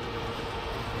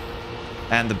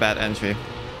 And the bad entry.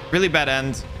 Really bad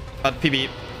end. But PB.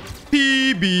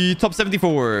 PB. Top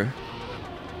 74.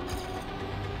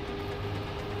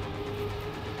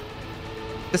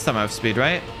 This time I have speed,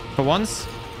 right? For once.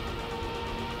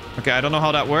 Okay, I don't know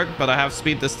how that worked, but I have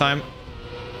speed this time.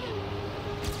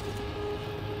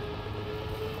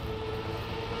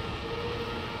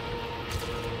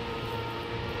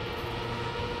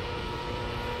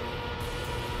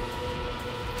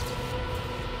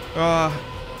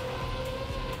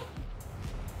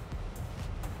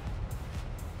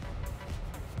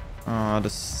 Oh,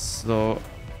 this is slow.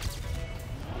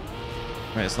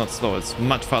 Wait, it's not slow. It's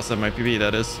much faster than my PB,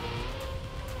 that is.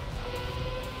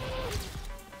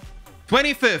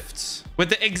 25th with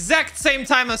the exact same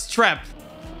time as Trap.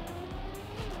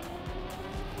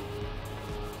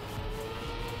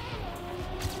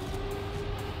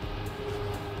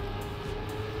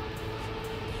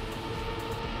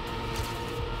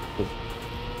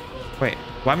 Wait,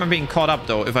 why am I being caught up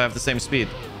though if I have the same speed?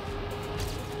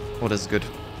 Oh, this is good.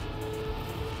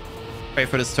 Wait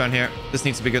for this turn here. This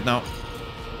needs to be good now.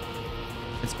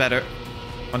 It's better.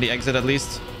 On the exit at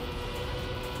least.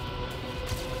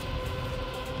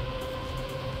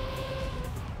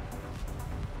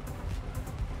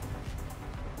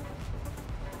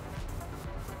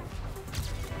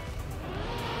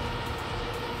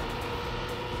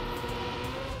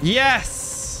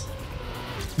 Yes!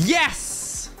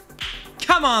 Yes!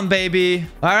 Come on, baby.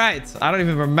 All right. I don't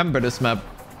even remember this map.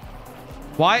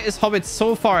 Why is Hobbit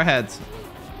so far ahead?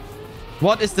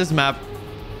 What is this map?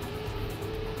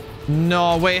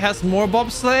 No way. It has more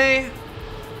bobsleigh?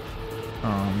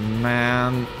 Oh,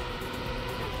 man.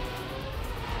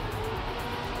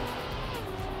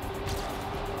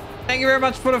 Thank you very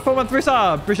much for the 4-month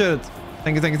sub. Appreciate it.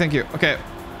 Thank you, thank you, thank you. Okay.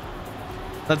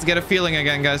 Let's get a feeling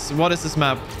again, guys. What is this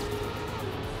map?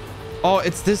 Oh,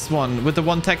 it's this one with the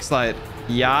one tech slide.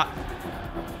 Yeah.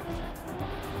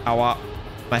 Ow.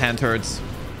 My hand hurts.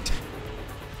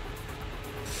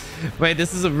 Wait,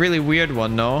 this is a really weird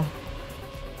one, no?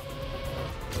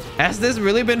 Has this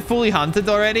really been fully hunted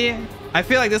already? I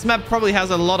feel like this map probably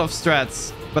has a lot of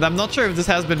strats, but I'm not sure if this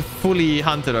has been fully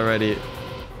hunted already.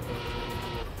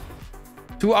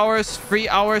 2 hours, 3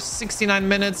 hours, 69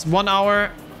 minutes, 1 hour.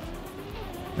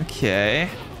 Okay.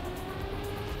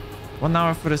 1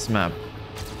 hour for this map.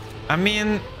 I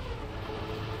mean,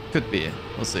 could be.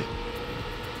 We'll see.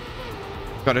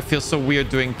 God, it feels so weird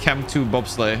doing Cam 2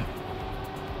 bobsleigh.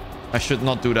 I should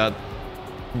not do that.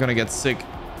 I'm gonna get sick.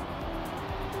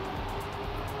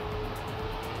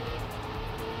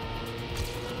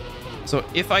 So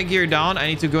if I gear down, I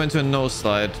need to go into a nose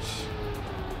slide.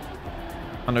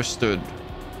 Understood.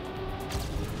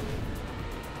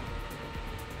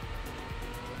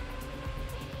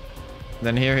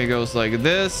 Then here he goes like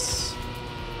this.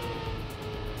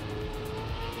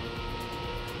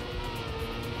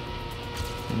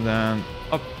 And then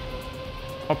up,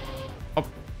 up, up.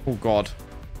 Oh, God.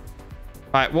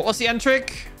 All right, what was the end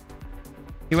trick?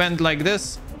 He went like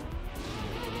this.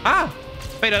 Ah,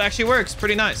 wait, that actually works.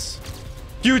 Pretty nice.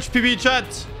 Huge PB,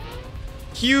 chat.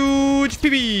 Huge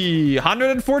PB.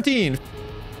 114. If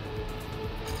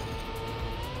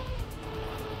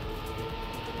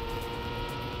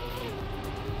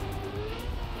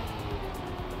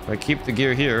I keep the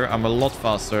gear here, I'm a lot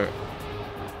faster.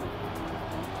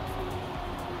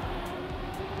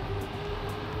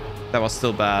 That was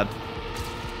still bad.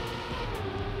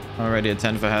 Already a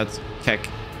 10th ahead. Keck.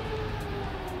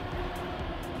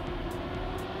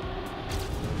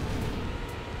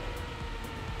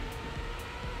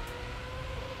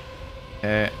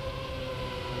 Okay.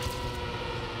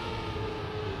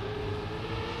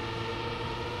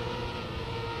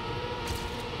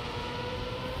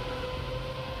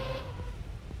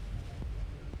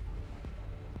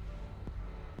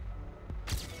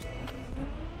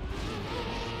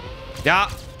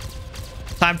 Yeah.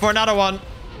 Time for another one.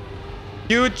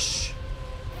 Huge.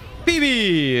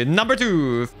 PB. Number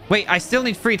 2. Wait, I still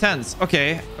need 3 10s.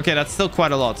 Okay. Okay, that's still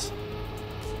quite a lot.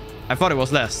 I thought it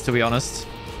was less, to be honest.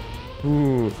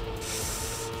 Ooh.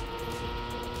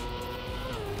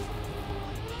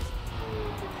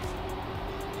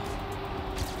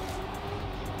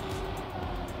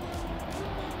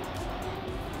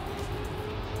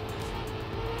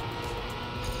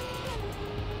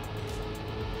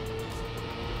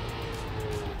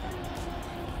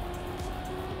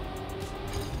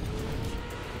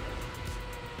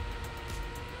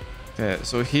 Okay,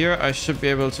 so here I should be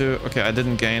able to... Okay, I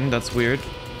didn't gain. That's weird.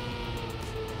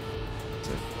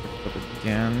 So I fucked up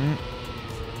again.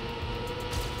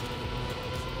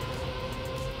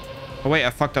 Oh wait, I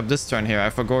fucked up this turn here.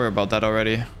 I forgot about that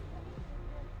already.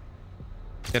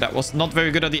 Okay, that was not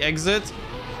very good at the exit.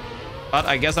 But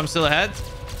I guess I'm still ahead.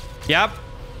 Yep.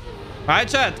 Alright,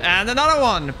 chat. And another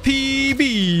one.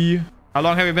 PB. How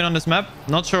long have you been on this map?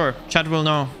 Not sure. Chat will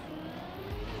know.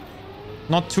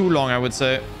 Not too long, I would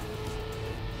say.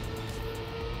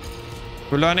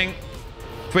 We're learning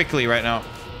quickly right now.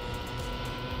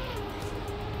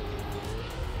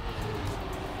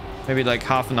 Maybe like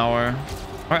half an hour.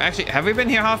 Or actually, have we been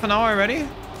here half an hour already?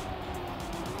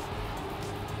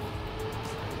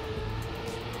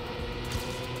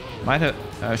 Might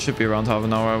have... should be around half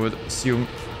an hour, I would assume.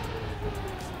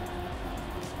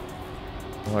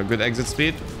 Oh, a good exit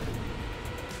speed.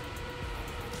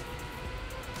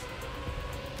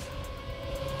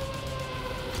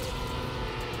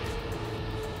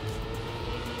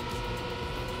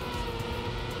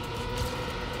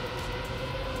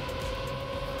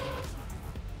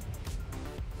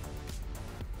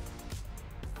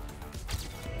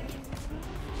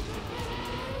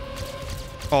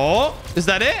 Oh, is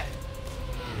that it?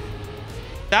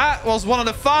 That was one of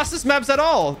the fastest maps at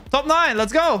all. Top 9,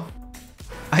 let's go.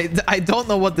 I don't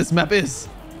know what this map is.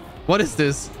 What is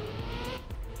this?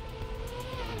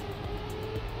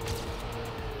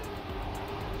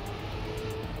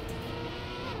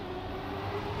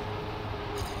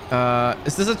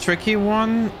 Is this a tricky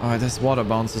one? Oh, there's water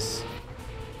bounces.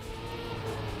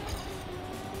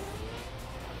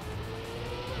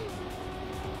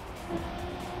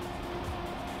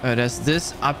 There's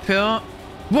this up here.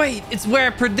 Wait, it's where I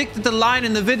predicted the line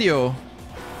in the video.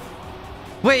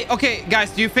 Wait, okay,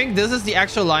 guys, do you think this is the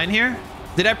actual line here?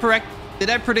 Did I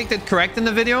predict it correct in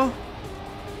the video?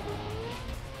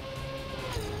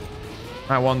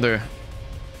 I wonder.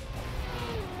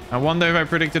 I wonder if I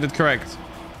predicted it correct.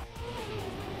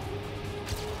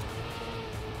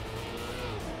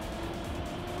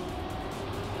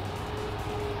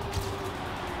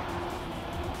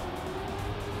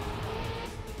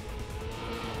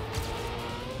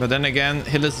 But then again,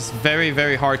 Hillis is very,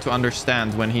 very hard to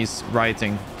understand when he's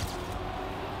writing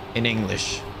in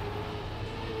English.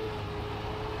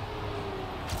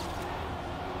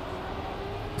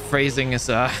 Phrasing is,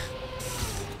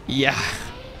 yeah.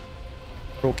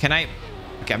 Bro, can I...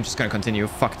 Okay, I'm just gonna continue.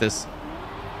 Fuck this.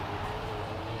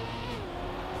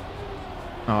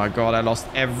 Oh my god, I lost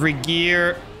every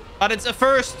gear. But it's a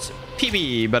first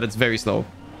PB, but it's very slow.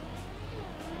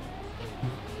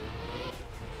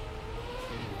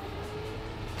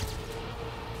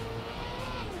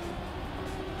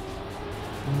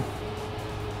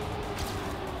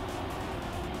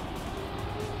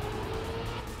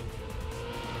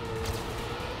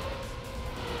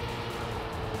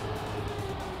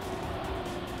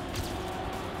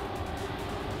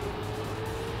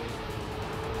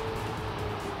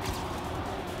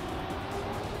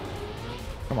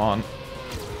 Come on.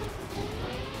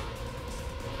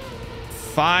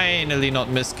 Finally not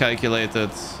miscalculated.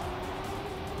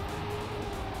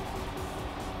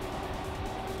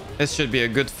 This should be a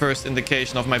good first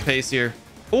indication of my pace here.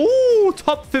 Ooh,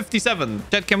 top 57.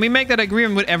 Chat, can we make that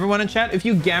agreement with everyone in chat? If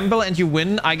you gamble and you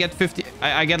win, I get 50.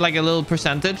 I get like a little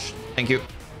percentage. Thank you.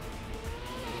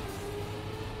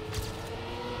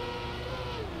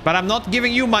 But I'm not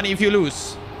giving you money if you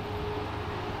lose.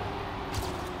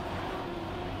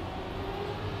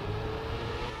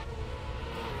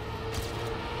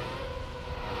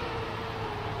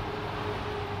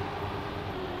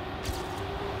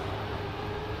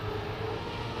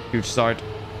 Huge start.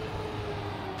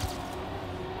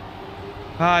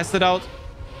 Ah, I slid out.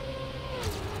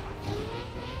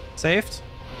 Saved.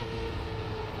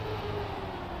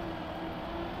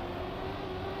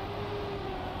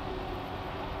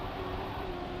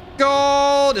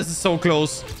 Go! This is so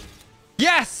close.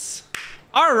 Yes!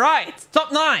 All right.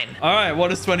 Top 9. All right.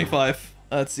 What is 25?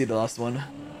 Let's see the last one.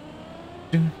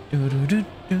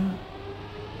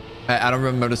 I don't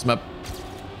remember this map.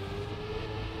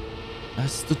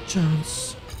 That's the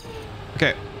chance.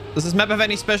 Okay. Does this map have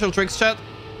any special tricks, chat?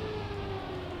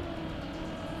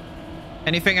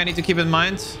 Anything I need to keep in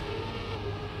mind?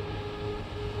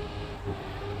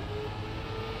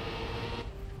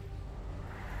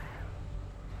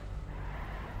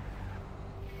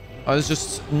 Oh, it's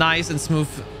just nice and smooth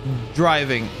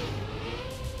driving.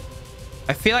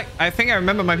 I think I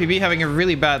remember my PB having a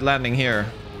really bad landing here.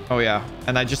 Oh yeah.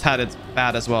 And I just had it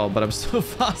bad as well, but I'm still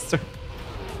faster.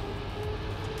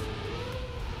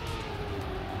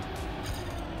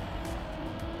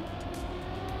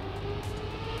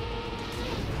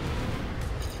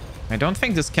 I don't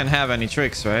think this can have any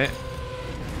tricks, right?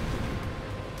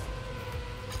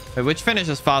 Wait, which finish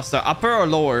is faster? Upper or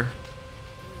lower?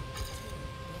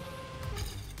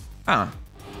 Ah.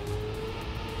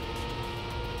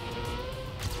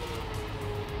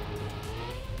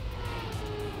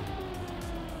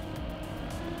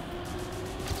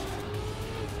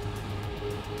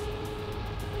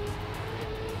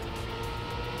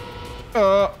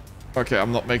 Okay,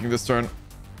 I'm not making this turn.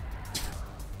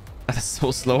 That is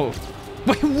so slow.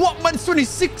 Wait, what? Minus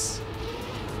 26?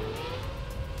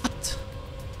 What?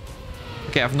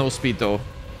 Okay, I have no speed though.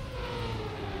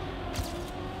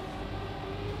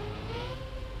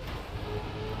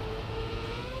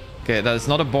 Okay, that is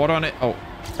not a border on it. Oh,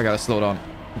 I gotta slow down.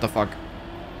 What the fuck?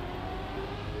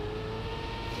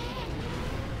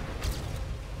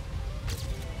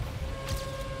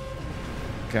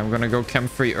 Okay, I'm gonna go chem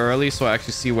free early so I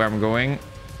actually see where I'm going.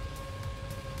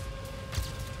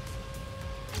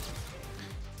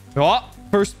 Oh,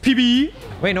 first PB.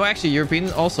 Wait, no, actually,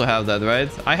 Europeans also have that,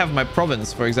 right? I have my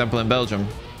province, for example, in Belgium.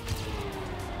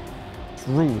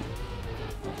 True.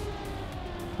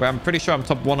 Where I'm pretty sure I'm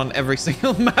top 1 on every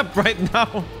single map right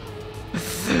now.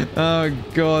 Oh,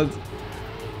 God.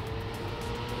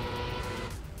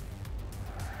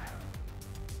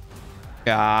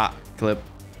 Yeah, clip.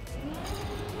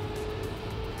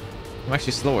 I'm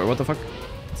actually slower. What the fuck?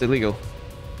 It's illegal.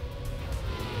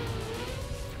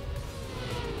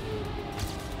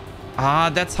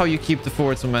 Ah, that's how you keep the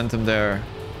forwards momentum there.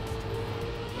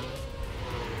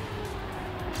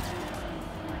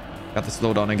 Got the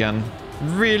slowdown again.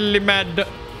 Really mad.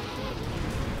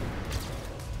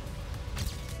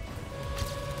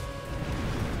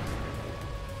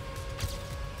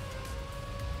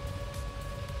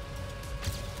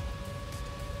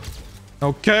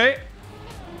 Okay.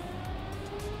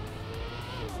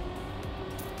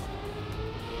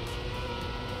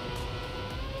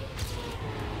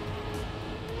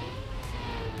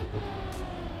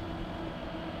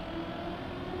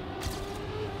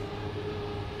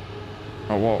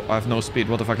 Oh, whoa. I have no speed.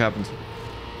 What the fuck happened?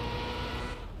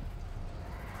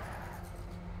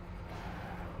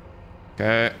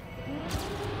 Okay.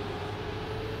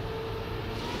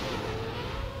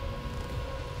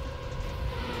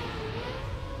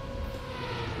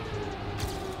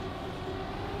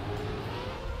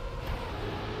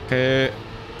 Okay.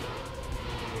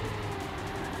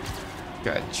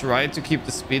 Okay, I tried to keep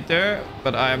the speed there,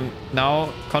 but I'm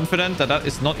now confident that that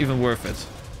is not even worth it.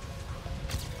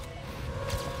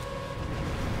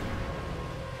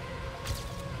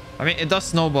 I mean, it does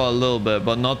snowball a little bit,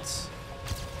 but not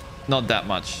that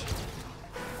much.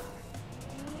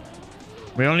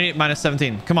 We only need minus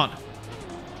 17. Come on.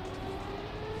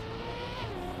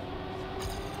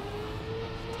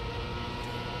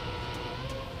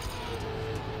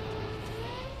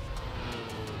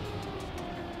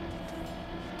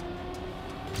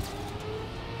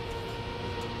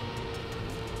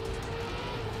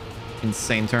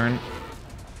 Insane turn.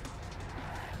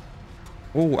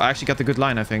 Oh, I actually got the good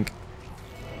line, I think.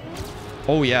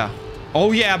 Oh, yeah.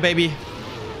 Oh, yeah, baby.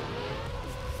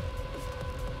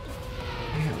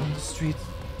 Yeah, on the street.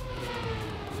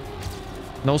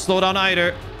 No slowdown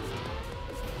either.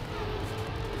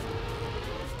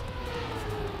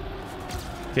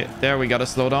 Okay, there we got a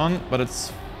slowdown, but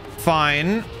it's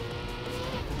fine.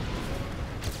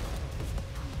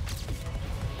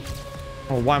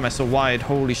 Oh, why am I so wide?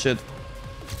 Holy shit.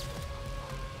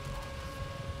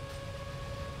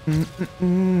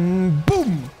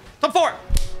 Boom! Top 4!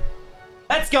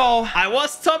 Let's go! I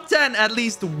was top 10 at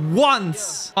least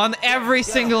once on every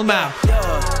single map.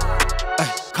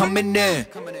 Coming in,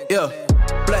 yeah,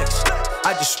 flex.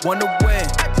 I just wanna win,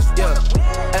 yeah.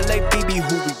 LA BB,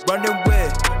 who we running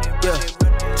with, yeah.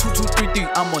 2 2 3 3,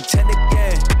 I'm on 10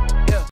 again.